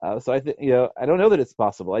 So I think, I don't know that it's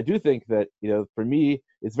possible. I do think that, for me,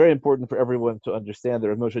 it's very important for everyone to understand that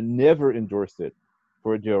Rav Moshe never endorsed it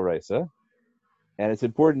for a d'oraisa. And it's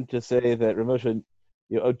important to say that Rav Moshe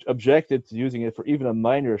objected to using it for even a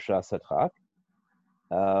minor shas hadchak.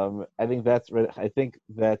 I think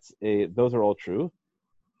those are all true.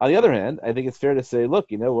 On the other hand, I think it's fair to say, look,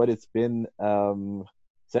 you know what? It's been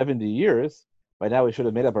 70 years. By now, we should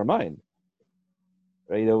have made up our mind.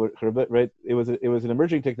 Right? Right? It was an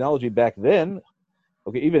emerging technology back then.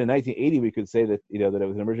 Okay, even in 1980, we could say that that it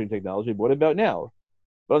was an emerging technology. But what about now?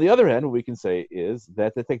 But on the other hand, what we can say is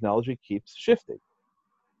that the technology keeps shifting.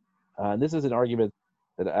 And this is an argument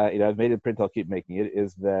that I've made in print. I'll keep making it.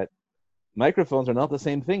 Is that microphones are not the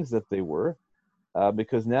same things that they were,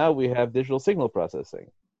 because now we have digital signal processing.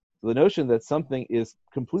 So the notion that something is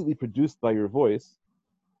completely produced by your voice,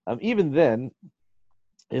 even then,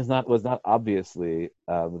 was not obviously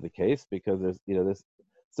the case, because there's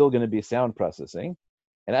still going to be sound processing.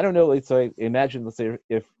 And I don't know. So I imagine, let's say,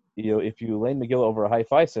 if you lay Megillah over a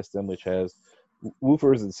hi-fi system which has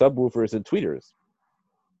woofers and subwoofers and tweeters,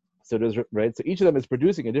 so each of them is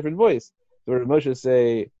producing a different voice. So Rav Moshe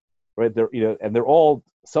say, right, and they're all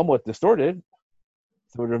somewhat distorted.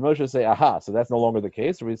 So would Rav Moshe say, aha, so that's no longer the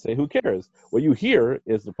case? Or we say, who cares? What you hear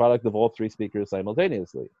is the product of all three speakers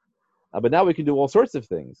simultaneously. But now we can do all sorts of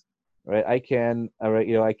things, right? I can,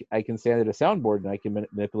 I can stand at a soundboard and I can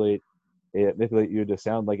manipulate you to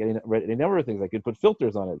sound like any number of things. I could put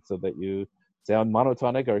filters on it so that you sound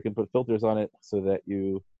monotonic, or I can put filters on it so that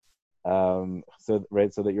you, so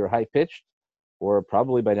that you're high pitched, or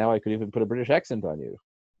probably by now I could even put a British accent on you.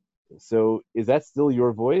 So is that still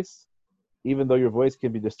your voice? Even though your voice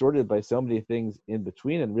can be distorted by so many things in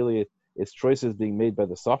between, and really it's choices being made by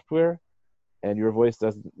the software, and your voice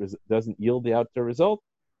doesn't yield the outdoor result.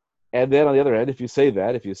 And then on the other hand, if you say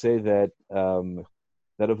that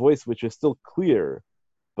that a voice which is still clear,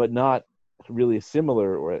 but not really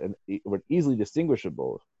similar or easily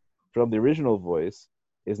distinguishable from the original voice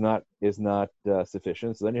is not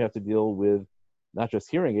sufficient. So then you have to deal with not just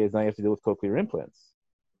hearing aids. Now you have to deal with cochlear implants,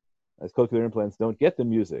 as cochlear implants don't get the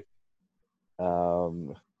music.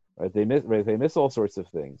 Right? They miss all sorts of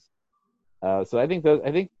things. So I think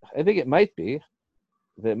it might be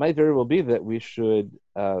that it might very well be that we should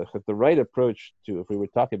have the right approach to, if we were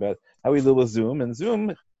talking about how we deal with Zoom, and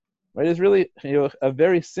Zoom, right, is really a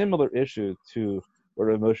very similar issue to what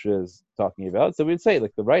Rav Moshe is talking about. So we'd say,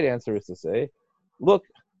 like, the right answer is to say, look,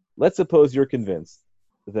 let's suppose you're convinced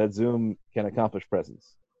that Zoom can accomplish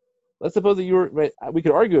presence. Let's suppose that you're right. We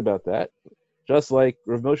could argue about that, just like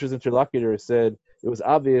Rav Moshe's interlocutor said it was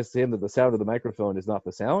obvious to him that the sound of the microphone is not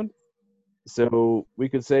the sound. So we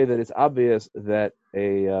could say that it's obvious that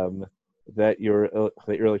that your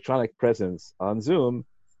electronic presence on Zoom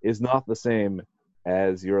is not the same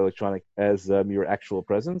as your your actual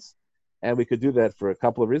presence, and we could do that for a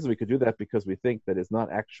couple of reasons. We could do that because we think that it's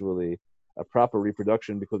not actually a proper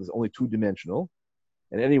reproduction because it's only two-dimensional,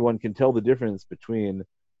 and anyone can tell the difference between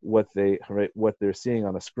what they're seeing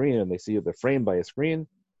on a screen, and they see they're framed by a screen,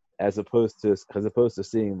 as opposed to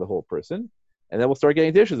seeing the whole person. And then we'll start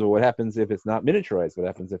getting to issues of what happens if it's not miniaturized. What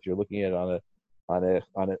happens if you're looking at it on a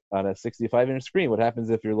 65-inch screen? What happens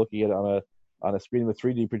if you're looking at it on a screen with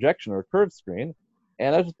 3D projection or a curved screen?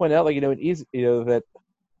 And I just point out, that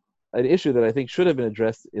an issue that I think should have been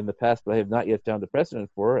addressed in the past, but I have not yet found a precedent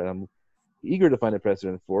for, and I'm eager to find a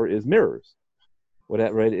precedent for, is mirrors.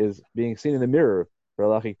 Is being seen in the mirror for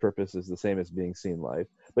halachic purposes the same as being seen live.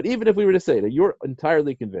 But even if we were to say that you're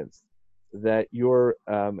entirely convinced that your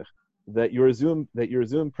Zoom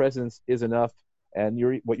presence is enough,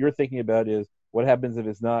 and what you're thinking about is what happens if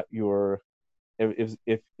it's not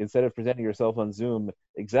if instead of presenting yourself on Zoom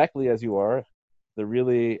exactly as you are, the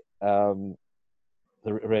real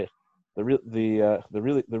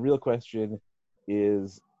question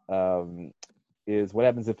is what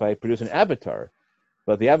happens if I produce an avatar,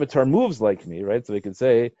 but the avatar moves like me, right? So we can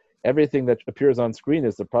say everything that appears on screen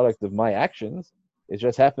is the product of my actions. It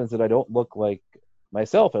just happens that I don't look like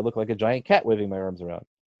myself. I look like a giant cat waving my arms around,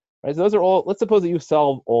 right? So those are all. Let's suppose that you've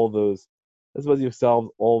solved all those. Let's suppose you've solved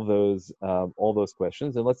all those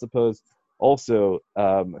questions, and let's suppose also,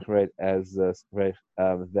 that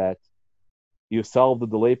you've solved the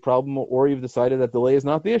delay problem, or you've decided that delay is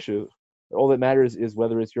not the issue. All that matters is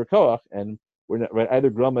whether it's your koach, and we're not right. Either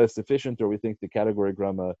grama is sufficient, or we think the category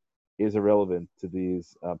grama is irrelevant to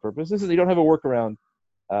these purposes. And you don't have a workaround,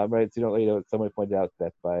 right? So someone pointed out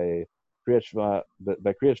that by Kriyat Shema,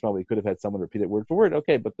 we could have had someone repeat it word for word.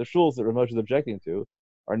 Okay, but the shuls that Rav Moshe is objecting to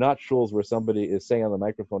are not shuls where somebody is saying on the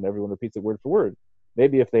microphone, everyone repeats it word for word.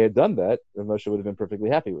 Maybe if they had done that, Rav Moshe would have been perfectly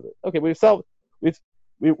happy with it. Okay, we're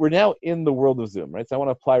now in the world of Zoom, right? So I want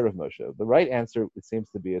to apply Rav Moshe. The right answer, it seems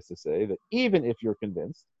to be, is to say that even if you're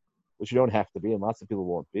convinced, which you don't have to be, and lots of people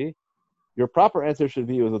won't be, your proper answer should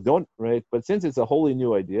be, don't, right? But since it's a wholly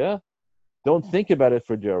new idea, don't think about it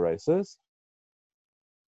for d'oraisas.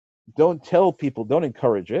 Don't tell people, don't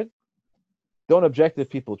encourage it. Don't object if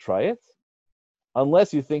people try it.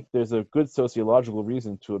 Unless you think there's a good sociological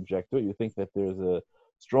reason to object to it. You think that there's a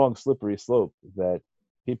strong slippery slope that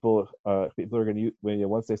people are going to use,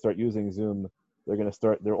 once they start using Zoom, they're going to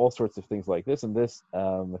start, there are all sorts of things like this. And this,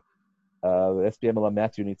 SPM alum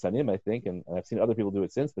Matthew Nitzanim, I think, and I've seen other people do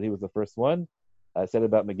it since, but he was the first one. I said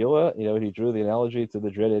about Megillah, he drew the analogy to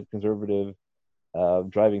the dreaded conservative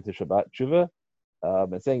driving to Shabbat Tshuva,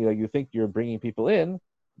 and saying, you think you're bringing people in,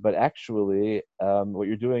 but actually what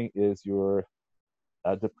you're doing is you're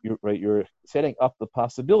setting up the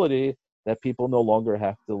possibility that people no longer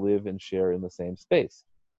have to live and share in the same space.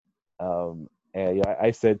 And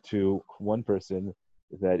I said to one person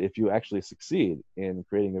that if you actually succeed in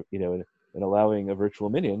creating, in allowing a virtual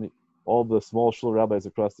minyan, all the small shul rabbis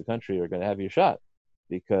across the country are going to have your shot,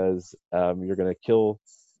 because you're going to kill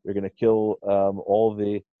all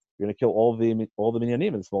the you're going to kill all the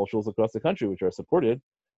minyanim and small shuls across the country, which are supported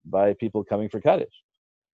by people coming for Kaddish.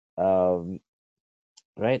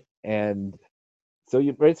 Right? And so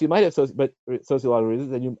you might have sociological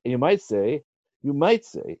reasons, and you might say,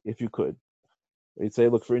 if you could, you'd say,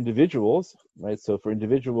 look, for individuals, right? So for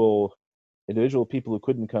individual people who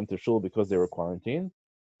couldn't come to shul because they were quarantined,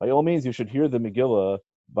 by all means, you should hear the Megillah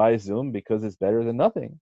by Zoom because it's better than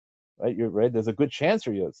nothing, right? You're right. There's a good chance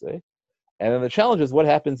for you, let's say. And then the challenge is, what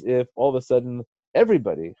happens if all of a sudden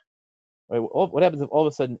everybody, right? What happens if all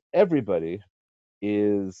of a sudden everybody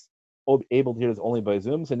is able to hear this only by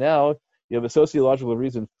Zoom? So now you have a sociological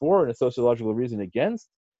reason for and a sociological reason against.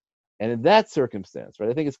 And in that circumstance, right,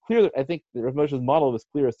 I think it's clear. I think Rav Moshe's model was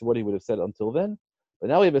clear as to what he would have said until then. But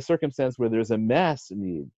now we have a circumstance where there's a mass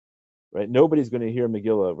need, right? Nobody's going to hear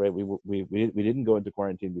Megillah, right? We didn't go into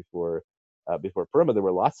quarantine before Purim. There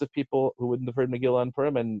were lots of people who wouldn't have heard Megillah on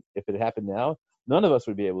Purim, and if it happened now, none of us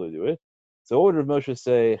would be able to do it. So what would Rav Moshe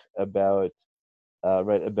say about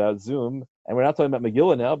Zoom? And we're not talking about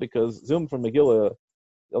Megillah now, because Zoom from Megillah,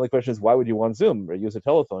 the only question is, why would you want Zoom? Or use a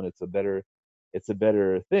telephone? It's a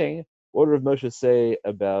better thing. What would Rav Moshe say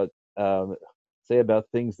about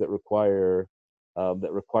things that require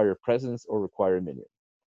presence or require minyan?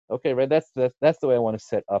 Okay, right. That's the way I want to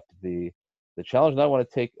set up the challenge. And I want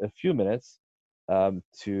to take a few minutes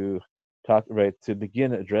to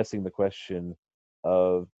begin addressing the question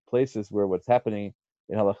of places where what's happening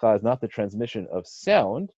in halakha is not the transmission of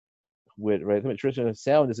sound. The transmission of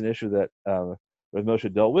sound is an issue that Rav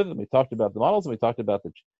Moshe dealt with, and we talked about the models, and we talked about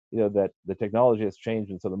that the technology has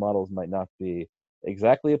changed, and so the models might not be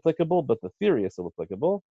exactly applicable, but the theory is still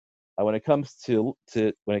applicable. When it comes to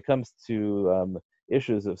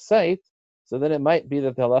issues of sight, so then it might be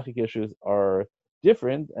that the halachic issues are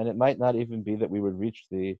different, and it might not even be that we would reach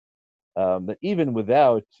that even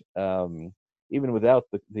without the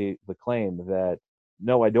claim that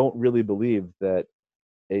no, I don't really believe that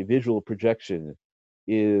a visual projection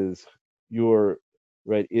is your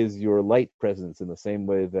light presence in the same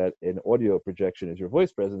way that an audio projection is your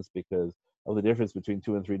voice presence, because of the difference between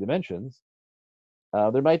 2 and 3 dimensions.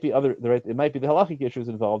 There might be it might be the halachic issues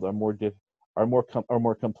involved are more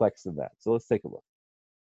complex than that. So let's take a look.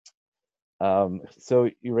 So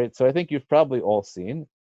you're right. So I think you've probably all seen.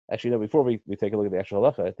 Actually, no. Before we take a look at the actual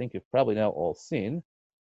halacha, I think you've probably now all seen,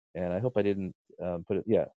 and I hope I didn't put it.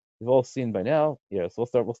 Yeah, you've all seen by now. Yeah. So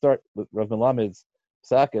we'll start with Rav Melamed's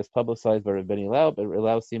psak as publicized by Rav Beni Lau, but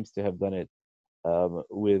Lau seems to have done it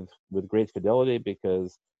with great fidelity,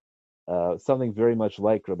 because something very much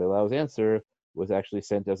like Rabbi Lau's answer was actually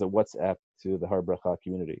sent as a WhatsApp to the Har Bracha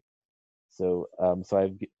community. So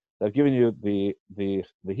I've given you the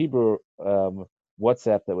Hebrew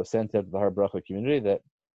WhatsApp that was sent out to the Har Bracha community that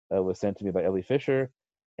was sent to me by Eli Fisher,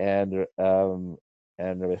 and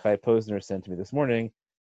Rabbi Chai Posner sent to me this morning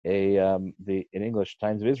an English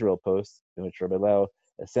Times of Israel post in which Rabbi Lau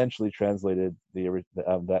essentially translated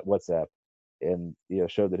that WhatsApp and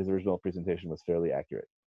showed that his original presentation was fairly accurate.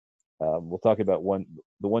 We'll talk about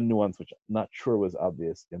the one nuance which I'm not sure was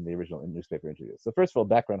obvious in the original newspaper interview. So first of all,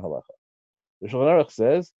 background halacha. The Shulchan Aruch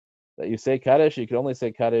says that you say Kaddish, you can only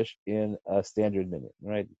say Kaddish in a standard minyan,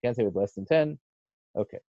 right? You can't say with less than 10.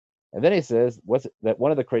 Okay. And then he says that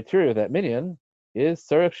one of the criteria of that minyan is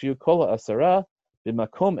Tzarech shiyu kol ha'asara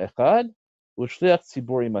b'makom echad u'shliach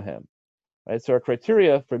tzibur imahem. Right? So our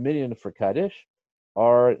criteria for minyan for Kaddish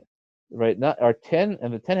are 10,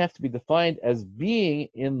 and the 10 have to be defined as being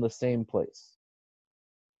in the same place.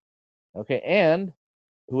 Okay, and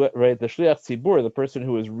the shliach tzibur, the person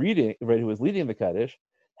who is reading, who is leading the Kaddish,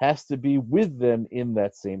 has to be with them in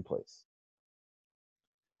that same place.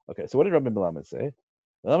 Okay, so what did Rabbi Melamed say?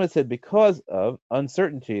 Melamed said because of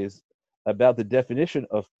uncertainties about the definition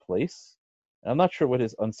of place. I'm not sure what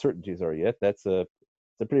his uncertainties are yet. It's a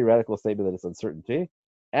pretty radical statement that it's uncertainty,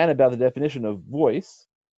 and about the definition of voice,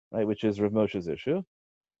 right, which is Rav Moshe's issue.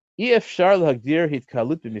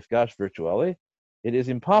 It is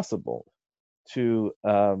impossible to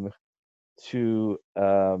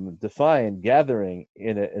define gathering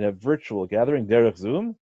in a virtual gathering derech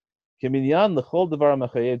Zoom.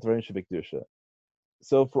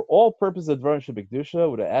 So for all purposes of dvarim shebekdusha,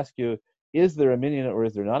 would I ask you, is there a minyan or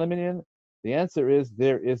is there not a minyan? The answer is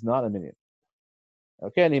there is not a minyan.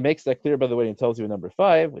 Okay, and he makes that clear, by the way, and tells you in number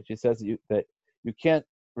 5, which he says that you can't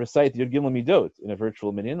recite Yud Gimel Midot in a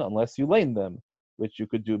virtual minyan unless you lane them, which you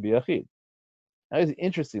could do biyachid. Now here's an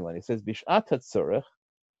interesting one. He says, Bishat HaTzorech,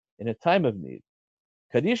 in a time of need,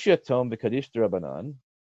 Kaddish Yatom v'Kaddish D'Rabanan,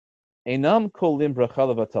 Einam kolim bracha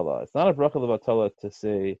levatala. It's not a bracha levatala to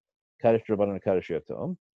say Kaddish D'Rabanan and Kaddish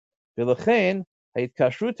Yatom. V'lechein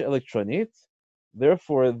ha'yitkashrut elektronit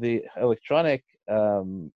therefore, the electronic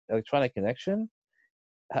connection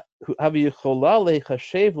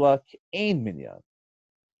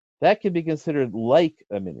that can be considered like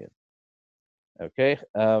a minyan. Okay,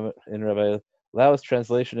 in Rabbi Lau's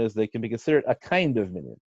translation is they can be considered a kind of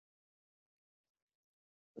minyan.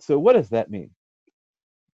 So what does that mean?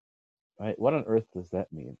 Right? What on earth does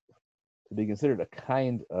that mean? To be considered a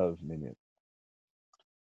kind of minyan.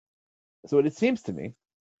 So what it seems to me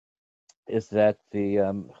is that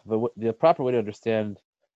the proper way to understand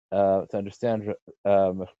Rabbi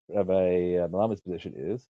Malamad's position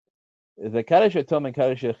is that Kaddish Yatom and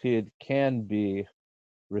Kaddish Yachid can be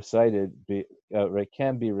recited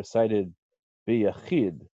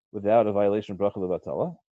biyachid without a violation of bracha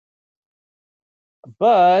levatala,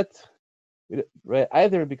 but right,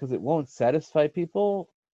 either because it won't satisfy people,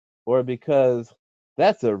 or because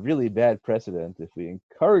that's a really bad precedent if we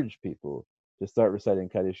encourage people to start reciting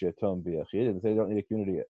Kaddish Yatom biyachid and they don't need a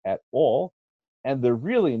community at all, and they're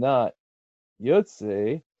really not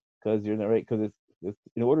Yotze, because you're not right, because it's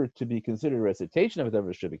in order to be considered a recitation of a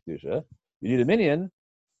Davar Shebek Kedusha, you need a minyan.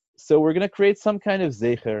 So we're going to create some kind of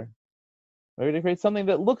zecher. We're going to create something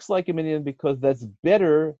that looks like a minyan because that's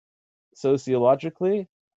better sociologically,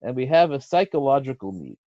 and we have a psychological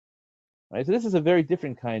need. Right. So this is a very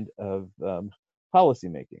different kind of policy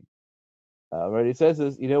making. What he says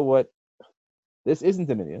is, you know what, this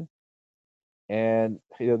isn't a minyan, and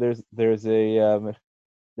there's I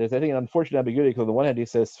think an unfortunate ambiguity because on the one hand he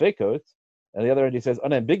says sveikot, and the other hand he says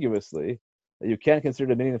unambiguously that you can't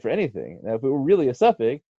consider it a minyan for anything. Now, if it were really a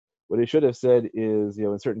suffix, what he should have said is,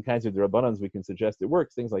 in certain kinds of derabbanans we can suggest it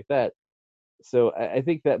works, things like that. So I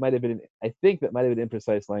think that might have been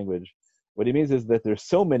imprecise language. What he means is that there's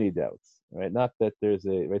so many doubts, right? Not that there's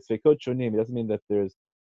a right sveikot shonim. It doesn't mean that there's,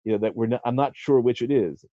 that we're not. I'm not sure which it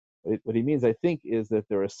is. What he means, I think, is that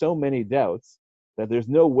there are so many doubts that there's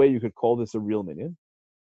no way you could call this a real minyan.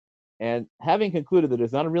 And having concluded that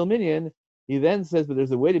it's not a real minyan, he then says, but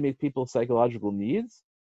there's a way to meet people's psychological needs.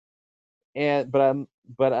 But I'm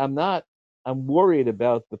worried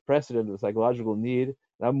about the precedent of the psychological need.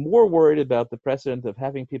 And I'm more worried about the precedent of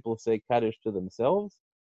having people say Kaddish to themselves,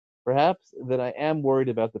 perhaps, than I am worried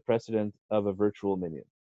about the precedent of a virtual minyan.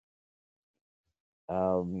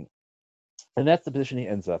 And that's the position he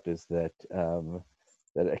ends up, is that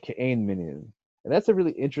a Ka'ain minyan. And that's a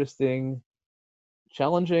really interesting,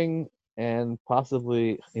 challenging, and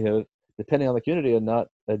possibly, depending on the community, and not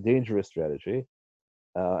a dangerous strategy.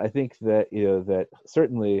 I think that that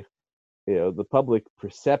certainly, the public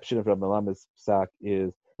perception of Rabbi Malamad's psak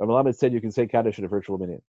is Rabbi Malamed said you can say Kaddish in a virtual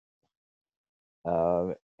minyan,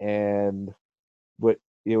 and what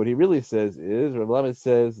he really says is Rabbi Malamed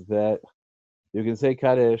says that you can say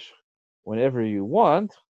Kaddish whenever you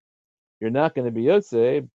want. You're not going to be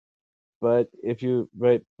Yotze, but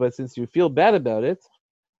but since you feel bad about it,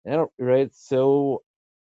 so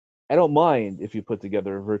I don't mind if you put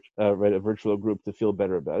together a virtual group to feel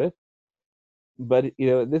better about it. But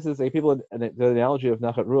this is the analogy of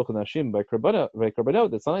Nachat Ruach and Hashim by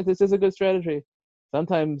Korbanot, that sometimes this is a good strategy.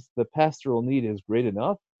 Sometimes the pastoral need is great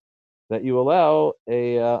enough that you allow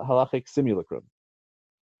a halachic simulacrum.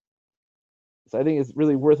 So I think it's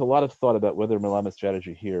really worth a lot of thought about whether Malamad's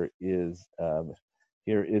strategy here is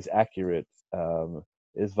accurate,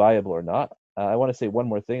 is viable or not. I want to say one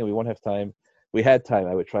more thing, and we won't have time. If we had time,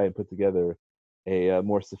 I would try and put together a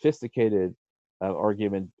more sophisticated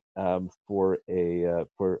argument for an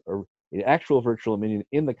actual virtual minyan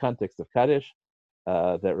in the context of Kaddish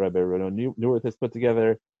that Rabbi Rono Neuwirth has put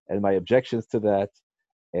together, and my objections to that,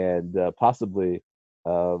 and possibly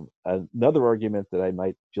another argument that I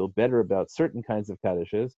might feel better about certain kinds of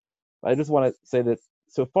Kaddishes. I just want to say that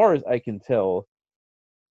so far as I can tell,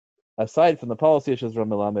 aside from the policy issues from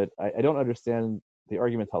Malamed, I don't understand the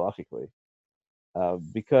argument halachically.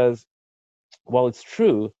 Because while it's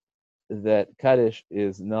true that Kaddish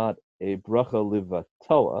is not a bracha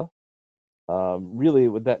livatala, really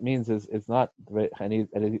what that means is it's not,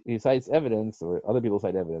 and he cites evidence, or other people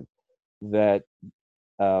cite evidence, that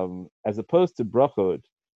as opposed to brachot,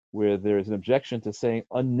 where there is an objection to saying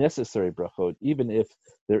unnecessary brachot, even if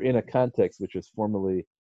they're in a context which is formally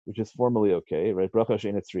okay, right? Bracha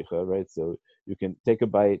she'ein tzricha, right? So you can take a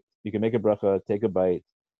bite, you can make a bracha, take a bite,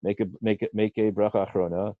 make a bracha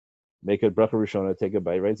achrona, make a bracha rishona, take a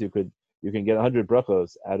bite, right? So you can get 100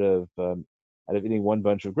 brachos out of eating one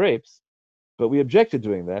bunch of grapes, but we object to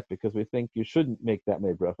doing that because we think you shouldn't make that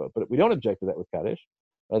many brachot. But we don't object to that with Kaddish.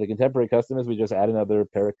 The contemporary custom is we just add another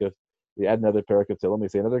parak of Tehillim, we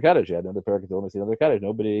say another Kaddish, add another parak of Tehillim, we say another Kaddish.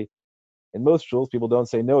 Nobody, in most shuls, people don't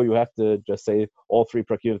say, no, you have to just say all 3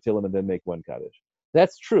 parakim of Tehillim and then make one Kaddish.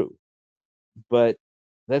 That's true. but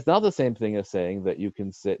that's not the same thing as saying that you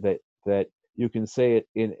can say that you can say it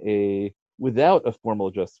in a without a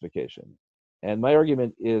formal justification. And my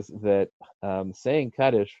argument is that saying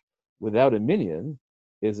Kaddish without a minyan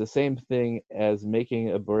is the same thing as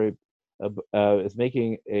making a bracha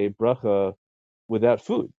without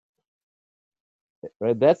food.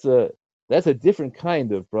 Right? That's a different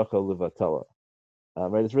kind of bracha levatala.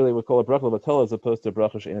 Right? It's really what we call a bracha levatala as opposed to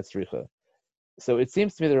bracha she'ein tzricha. So it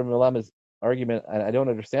seems to me that Rav Melama's argument, and I don't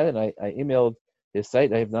understand it. And I emailed his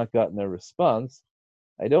site. I have not gotten a response.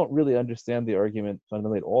 I don't really understand the argument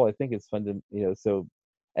fundamentally at all. I think it's so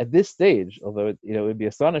at this stage, although it would be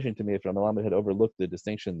astonishing to me if Rav Melama had overlooked the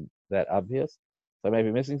distinction that obvious. So I might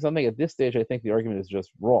be missing something. At this stage, I think the argument is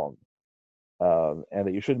just wrong, and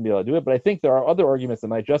that you shouldn't be able to do it. But I think there are other arguments that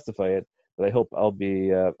might justify it that I hope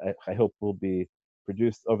I hope will be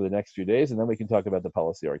produced over the next few days, and then we can talk about the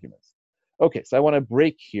policy arguments. Okay, so I want to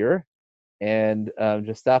break here and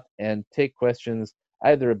just stop and take questions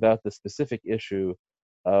either about the specific issue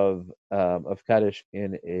of Kaddish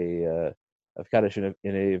in a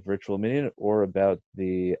virtual minyan, or about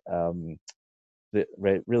the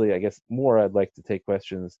right. Really, I guess more. I'd like to take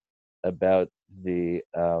questions about the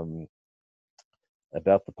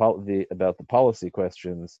policy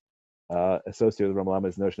questions associated with Rav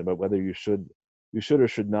Melama's notion about whether you should or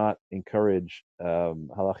should not encourage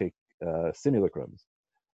halachic simulacrums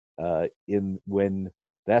when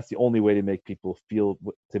that's the only way to make people feel,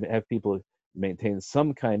 to have people maintain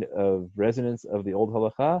some kind of resonance of the old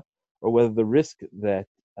halacha, or whether the risk that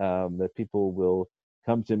that people will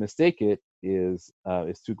come to mistake it is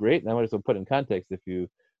too great. And I want to put in context, if you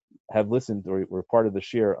have listened or were part of the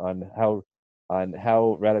shir on how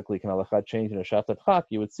radically can halacha change in a shatat chak,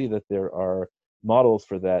 you would see that there are models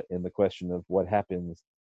for that in the question of what happens,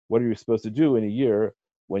 what are you supposed to do in a year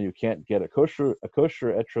when you can't get a kosher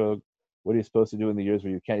etrog? What are you supposed to do in the years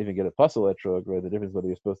where you can't even get a pasul etrog? Right, the difference whether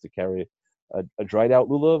you're supposed to carry a dried out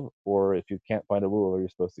lulav, or if you can't find a lulav, you're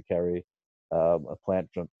supposed to carry a plant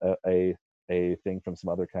from a thing from some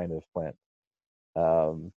other kind of plant.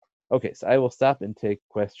 Okay, so I will stop and take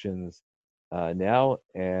questions now,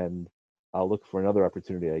 and I'll look for another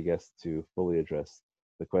opportunity, I guess, to fully address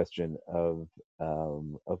the question of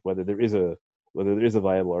whether there is a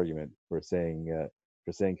viable argument for saying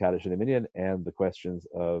Kaddish in a minyan, and the questions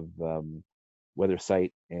of whether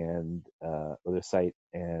sight and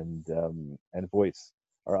voice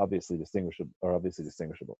are obviously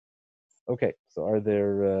distinguishable. Okay, so are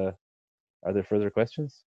there further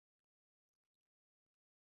questions?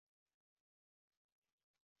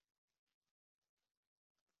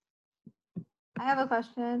 I have a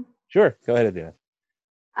question. Sure, go ahead, Adina.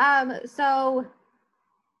 So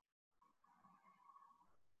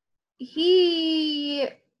his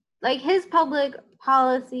public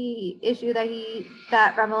policy issue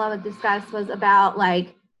that Rav Melama discussed was about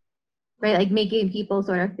making people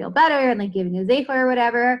sort of feel better and like giving a zeifa or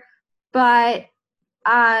whatever. But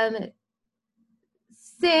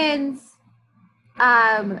since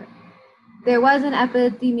there was an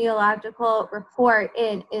epidemiological report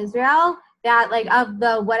in Israel that of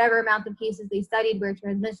the whatever amount of cases they studied where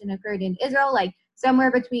transmission occurred in Israel, somewhere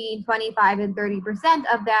between 25 and 30%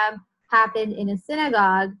 of them happened in a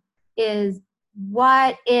synagogue. Is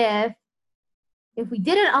what if we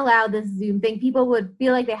didn't allow this Zoom thing, people would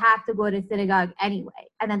feel like they have to go to synagogue anyway,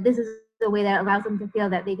 and then this is the way that allows them to feel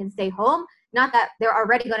that they can stay home, not that they're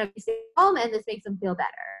already going to stay home, and this makes them feel better.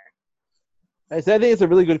 So I think it's a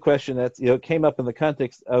really good question that came up in the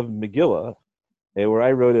context of Megillah, where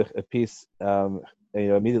I wrote a piece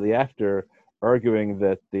immediately after, arguing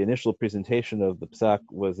that the initial presentation of the psak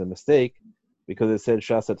was a mistake because it said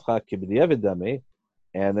shasatcha kib'diavad dami,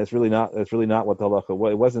 and that's really not what the halacha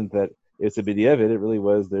was. It wasn't that it's a b'diavad. It really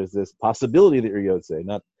was there's this possibility that you're yotze,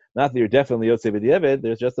 not that you're definitely yotze b'diavad.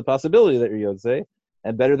 There's just a possibility that you're yotze,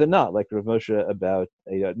 and better than not, like Rav Moshe about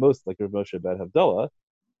at most like Rav Moshe about Havdalah.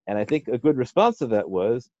 And I think a good response to that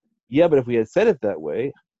was, yeah, but if we had said it that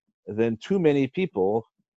way, then too many people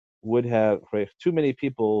would have come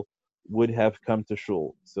to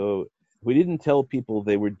shul. So if we didn't tell people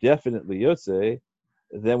they were definitely yotze,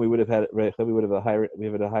 then we would have had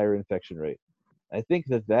a higher infection rate. I think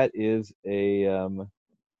that is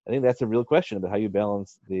that's a real question about how you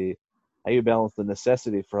balance the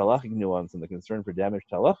necessity for halachic nuance and the concern for damage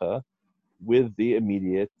to halacha with the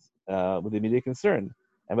immediate concern.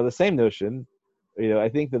 And by the same notion, I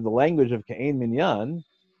think that the language of Ka'ain Minyan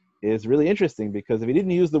is really interesting, because if he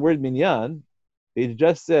didn't use the word Minyan, he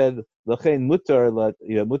just said L'chein mutar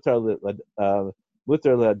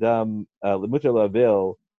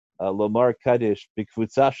lavel lomar kaddish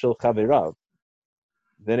b'kvutza shel chaverav.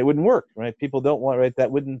 then it wouldn't work, right? People don't want, right?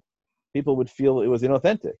 People would feel it was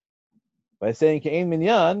inauthentic. By saying Ke'en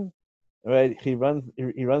Minyan, right? He runs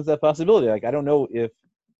that possibility. Like I don't know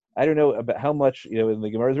about how much, in the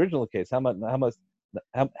Gemara's original case,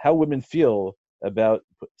 how women feel about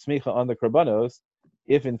smicha on the korbanos,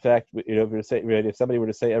 if in fact, if somebody were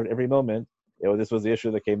to say every moment, this was the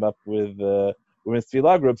issue that came up with women's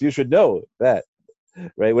tefillah groups, you should know that,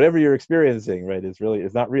 right? Whatever you're experiencing, right,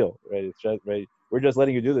 is not real, right? It's just, right. We're just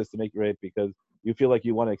letting you do this to make right because you feel like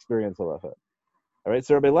you want to experience halacha. All right.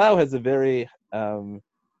 So Rabbi Lau has a very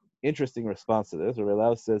interesting response to this. Rabbi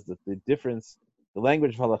Lau says that the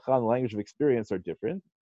language of halacha and the language of experience are different,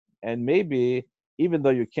 and maybe even though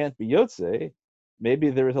you can't be yotze, maybe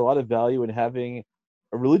there is a lot of value in having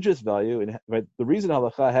a religious value. And right, the reason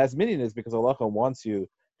halacha has meaning is because halacha wants you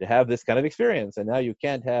to have this kind of experience, and now you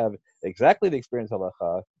can't have exactly the experience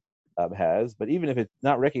halacha has, but even if it's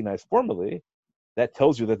not recognized formally, that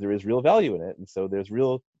tells you that there is real value in it, and so there's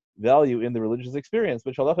real value in the religious experience,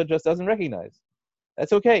 which halacha just doesn't recognize.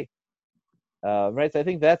 That's okay, right? So I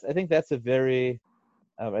think that's a very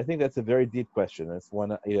deep question. It's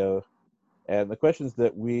one, and the questions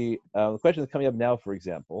coming up now, for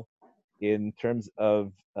example, in terms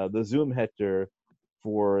of the Zoom heter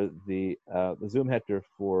for the Zoom heter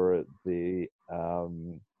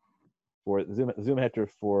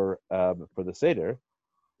for the Seder.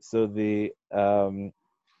 So the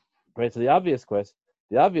right. So the obvious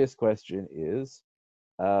question is,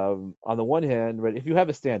 on the one hand, right, if you have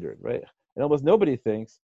a standard, right, and almost nobody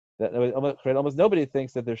thinks that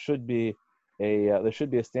there should be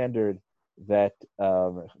a standard that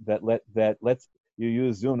lets you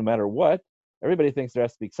use Zoom no matter what. Everybody thinks there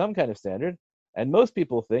has to be some kind of standard, and most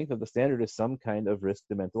people think that the standard is some kind of risk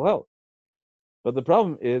to mental health. But the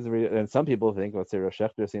problem is, and some people think, let's say Rosh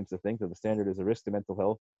Shechter seems to think that the standard is a risk to mental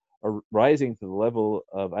health, or rising to the level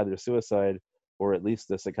of either suicide or at least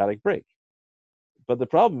a psychotic break. But the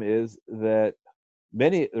problem is that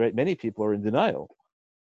many people are in denial.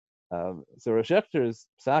 So Rosh Shechter's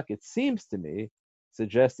psak, it seems to me,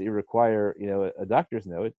 suggests that you require, a doctor's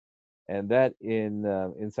note, and that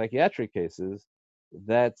in psychiatric cases,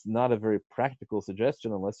 that's not a very practical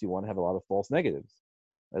suggestion unless you want to have a lot of false negatives.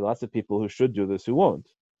 There are lots of people who should do this who won't.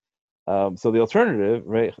 So the alternative,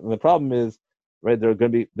 right? And the problem is, right? There are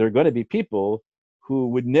going to be people who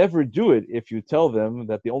would never do it if you tell them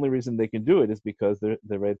that the only reason they can do it is because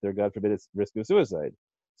they're God forbid, it's risk of suicide.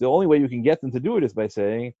 So the only way you can get them to do it is by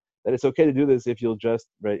saying that it's okay to do this if you'll just,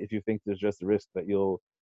 right, if you think there's just a risk that you'll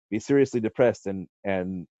be seriously depressed and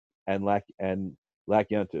lack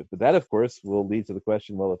yontiv. But that, of course, will lead to the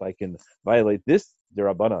question: well, if I can violate this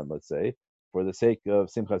derabanan, let's say, for the sake of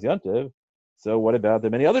Simchas Yontiv, so what about the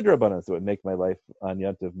many other derabanans that would make my life on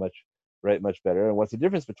Yontiv much better? And what's the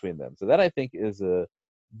difference between them? So that, I think, is a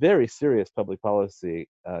very serious public policy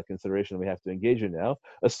consideration we have to engage in now,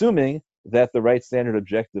 assuming that the right standard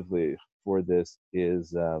objectively for this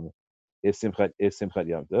is Simchat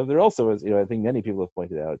Yontiv. There also is, I think many people have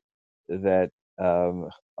pointed out that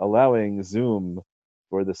allowing Zoom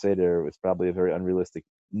for the Seder is probably a very unrealistic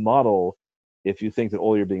model if you think that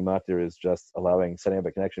all you're being matir is just setting up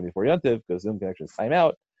a connection before Yontiv, because Zoom connections time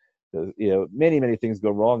out. Because many things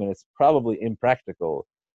go wrong, and it's probably impractical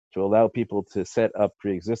to allow people to set up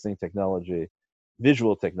pre-existing technology,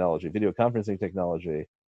 visual technology, video conferencing technology,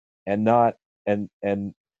 and not not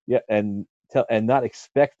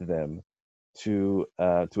expect them to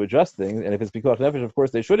adjust things. And if it's pikuach nefesh, of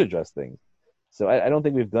course they should adjust things. So I don't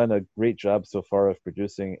think we've done a great job so far of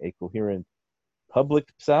producing a coherent public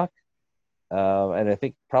psak. And I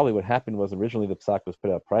think probably what happened was originally the psak was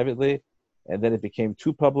put out privately, and then it became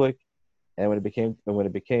too public. And when it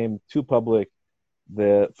became too public,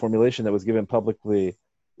 the formulation that was given publicly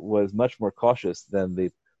was much more cautious than the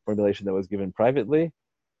formulation that was given privately.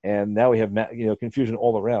 And now we have confusion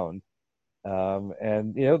all around.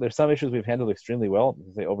 And there's some issues we've handled extremely well.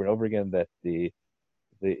 I say over and over again that the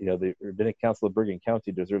Rabbinic Council of Bergen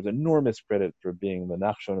County deserves enormous credit for being the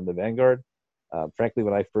Nachshon and the vanguard. Frankly,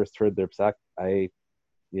 when I first heard their psak, I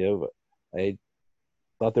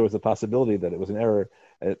thought there was a possibility that it was an error,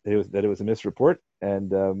 that it was a misreport,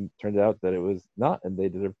 and turned out that it was not, and they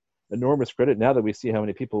deserve enormous credit. Now that we see how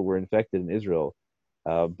many people were infected in Israel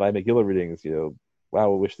by Megillah readings,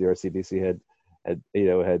 wow, I wish the RCBC had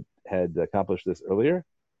accomplished this earlier.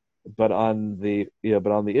 But on the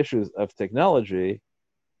issues of technology,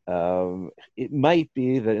 it might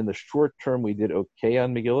be that in the short term we did okay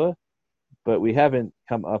on Megillah, but we haven't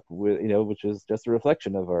come up with, which is just a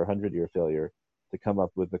reflection of our 100-year failure to come up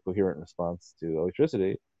with a coherent response to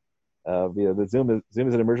electricity. The Zoom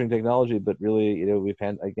is an emerging technology, but really,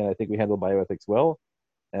 I think we handle bioethics well.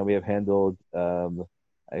 and we have handled,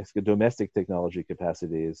 I guess, the domestic technology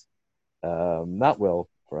capacities not well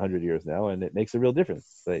for 100 years now, and it makes a real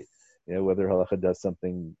difference. Like, whether halacha does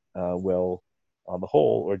something well on the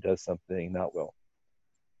whole or does something not well.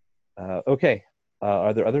 Okay,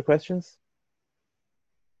 are there other questions?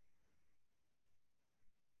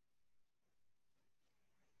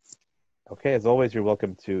 Okay, as always, you're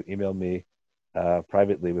welcome to email me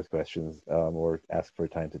privately with questions or ask for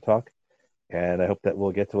time to talk. And I hope that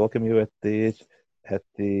we'll get to welcome you at the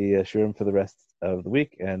shurim for the rest of the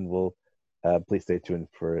week. And we'll please stay tuned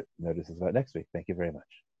for notices about next week. Thank you very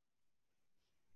much.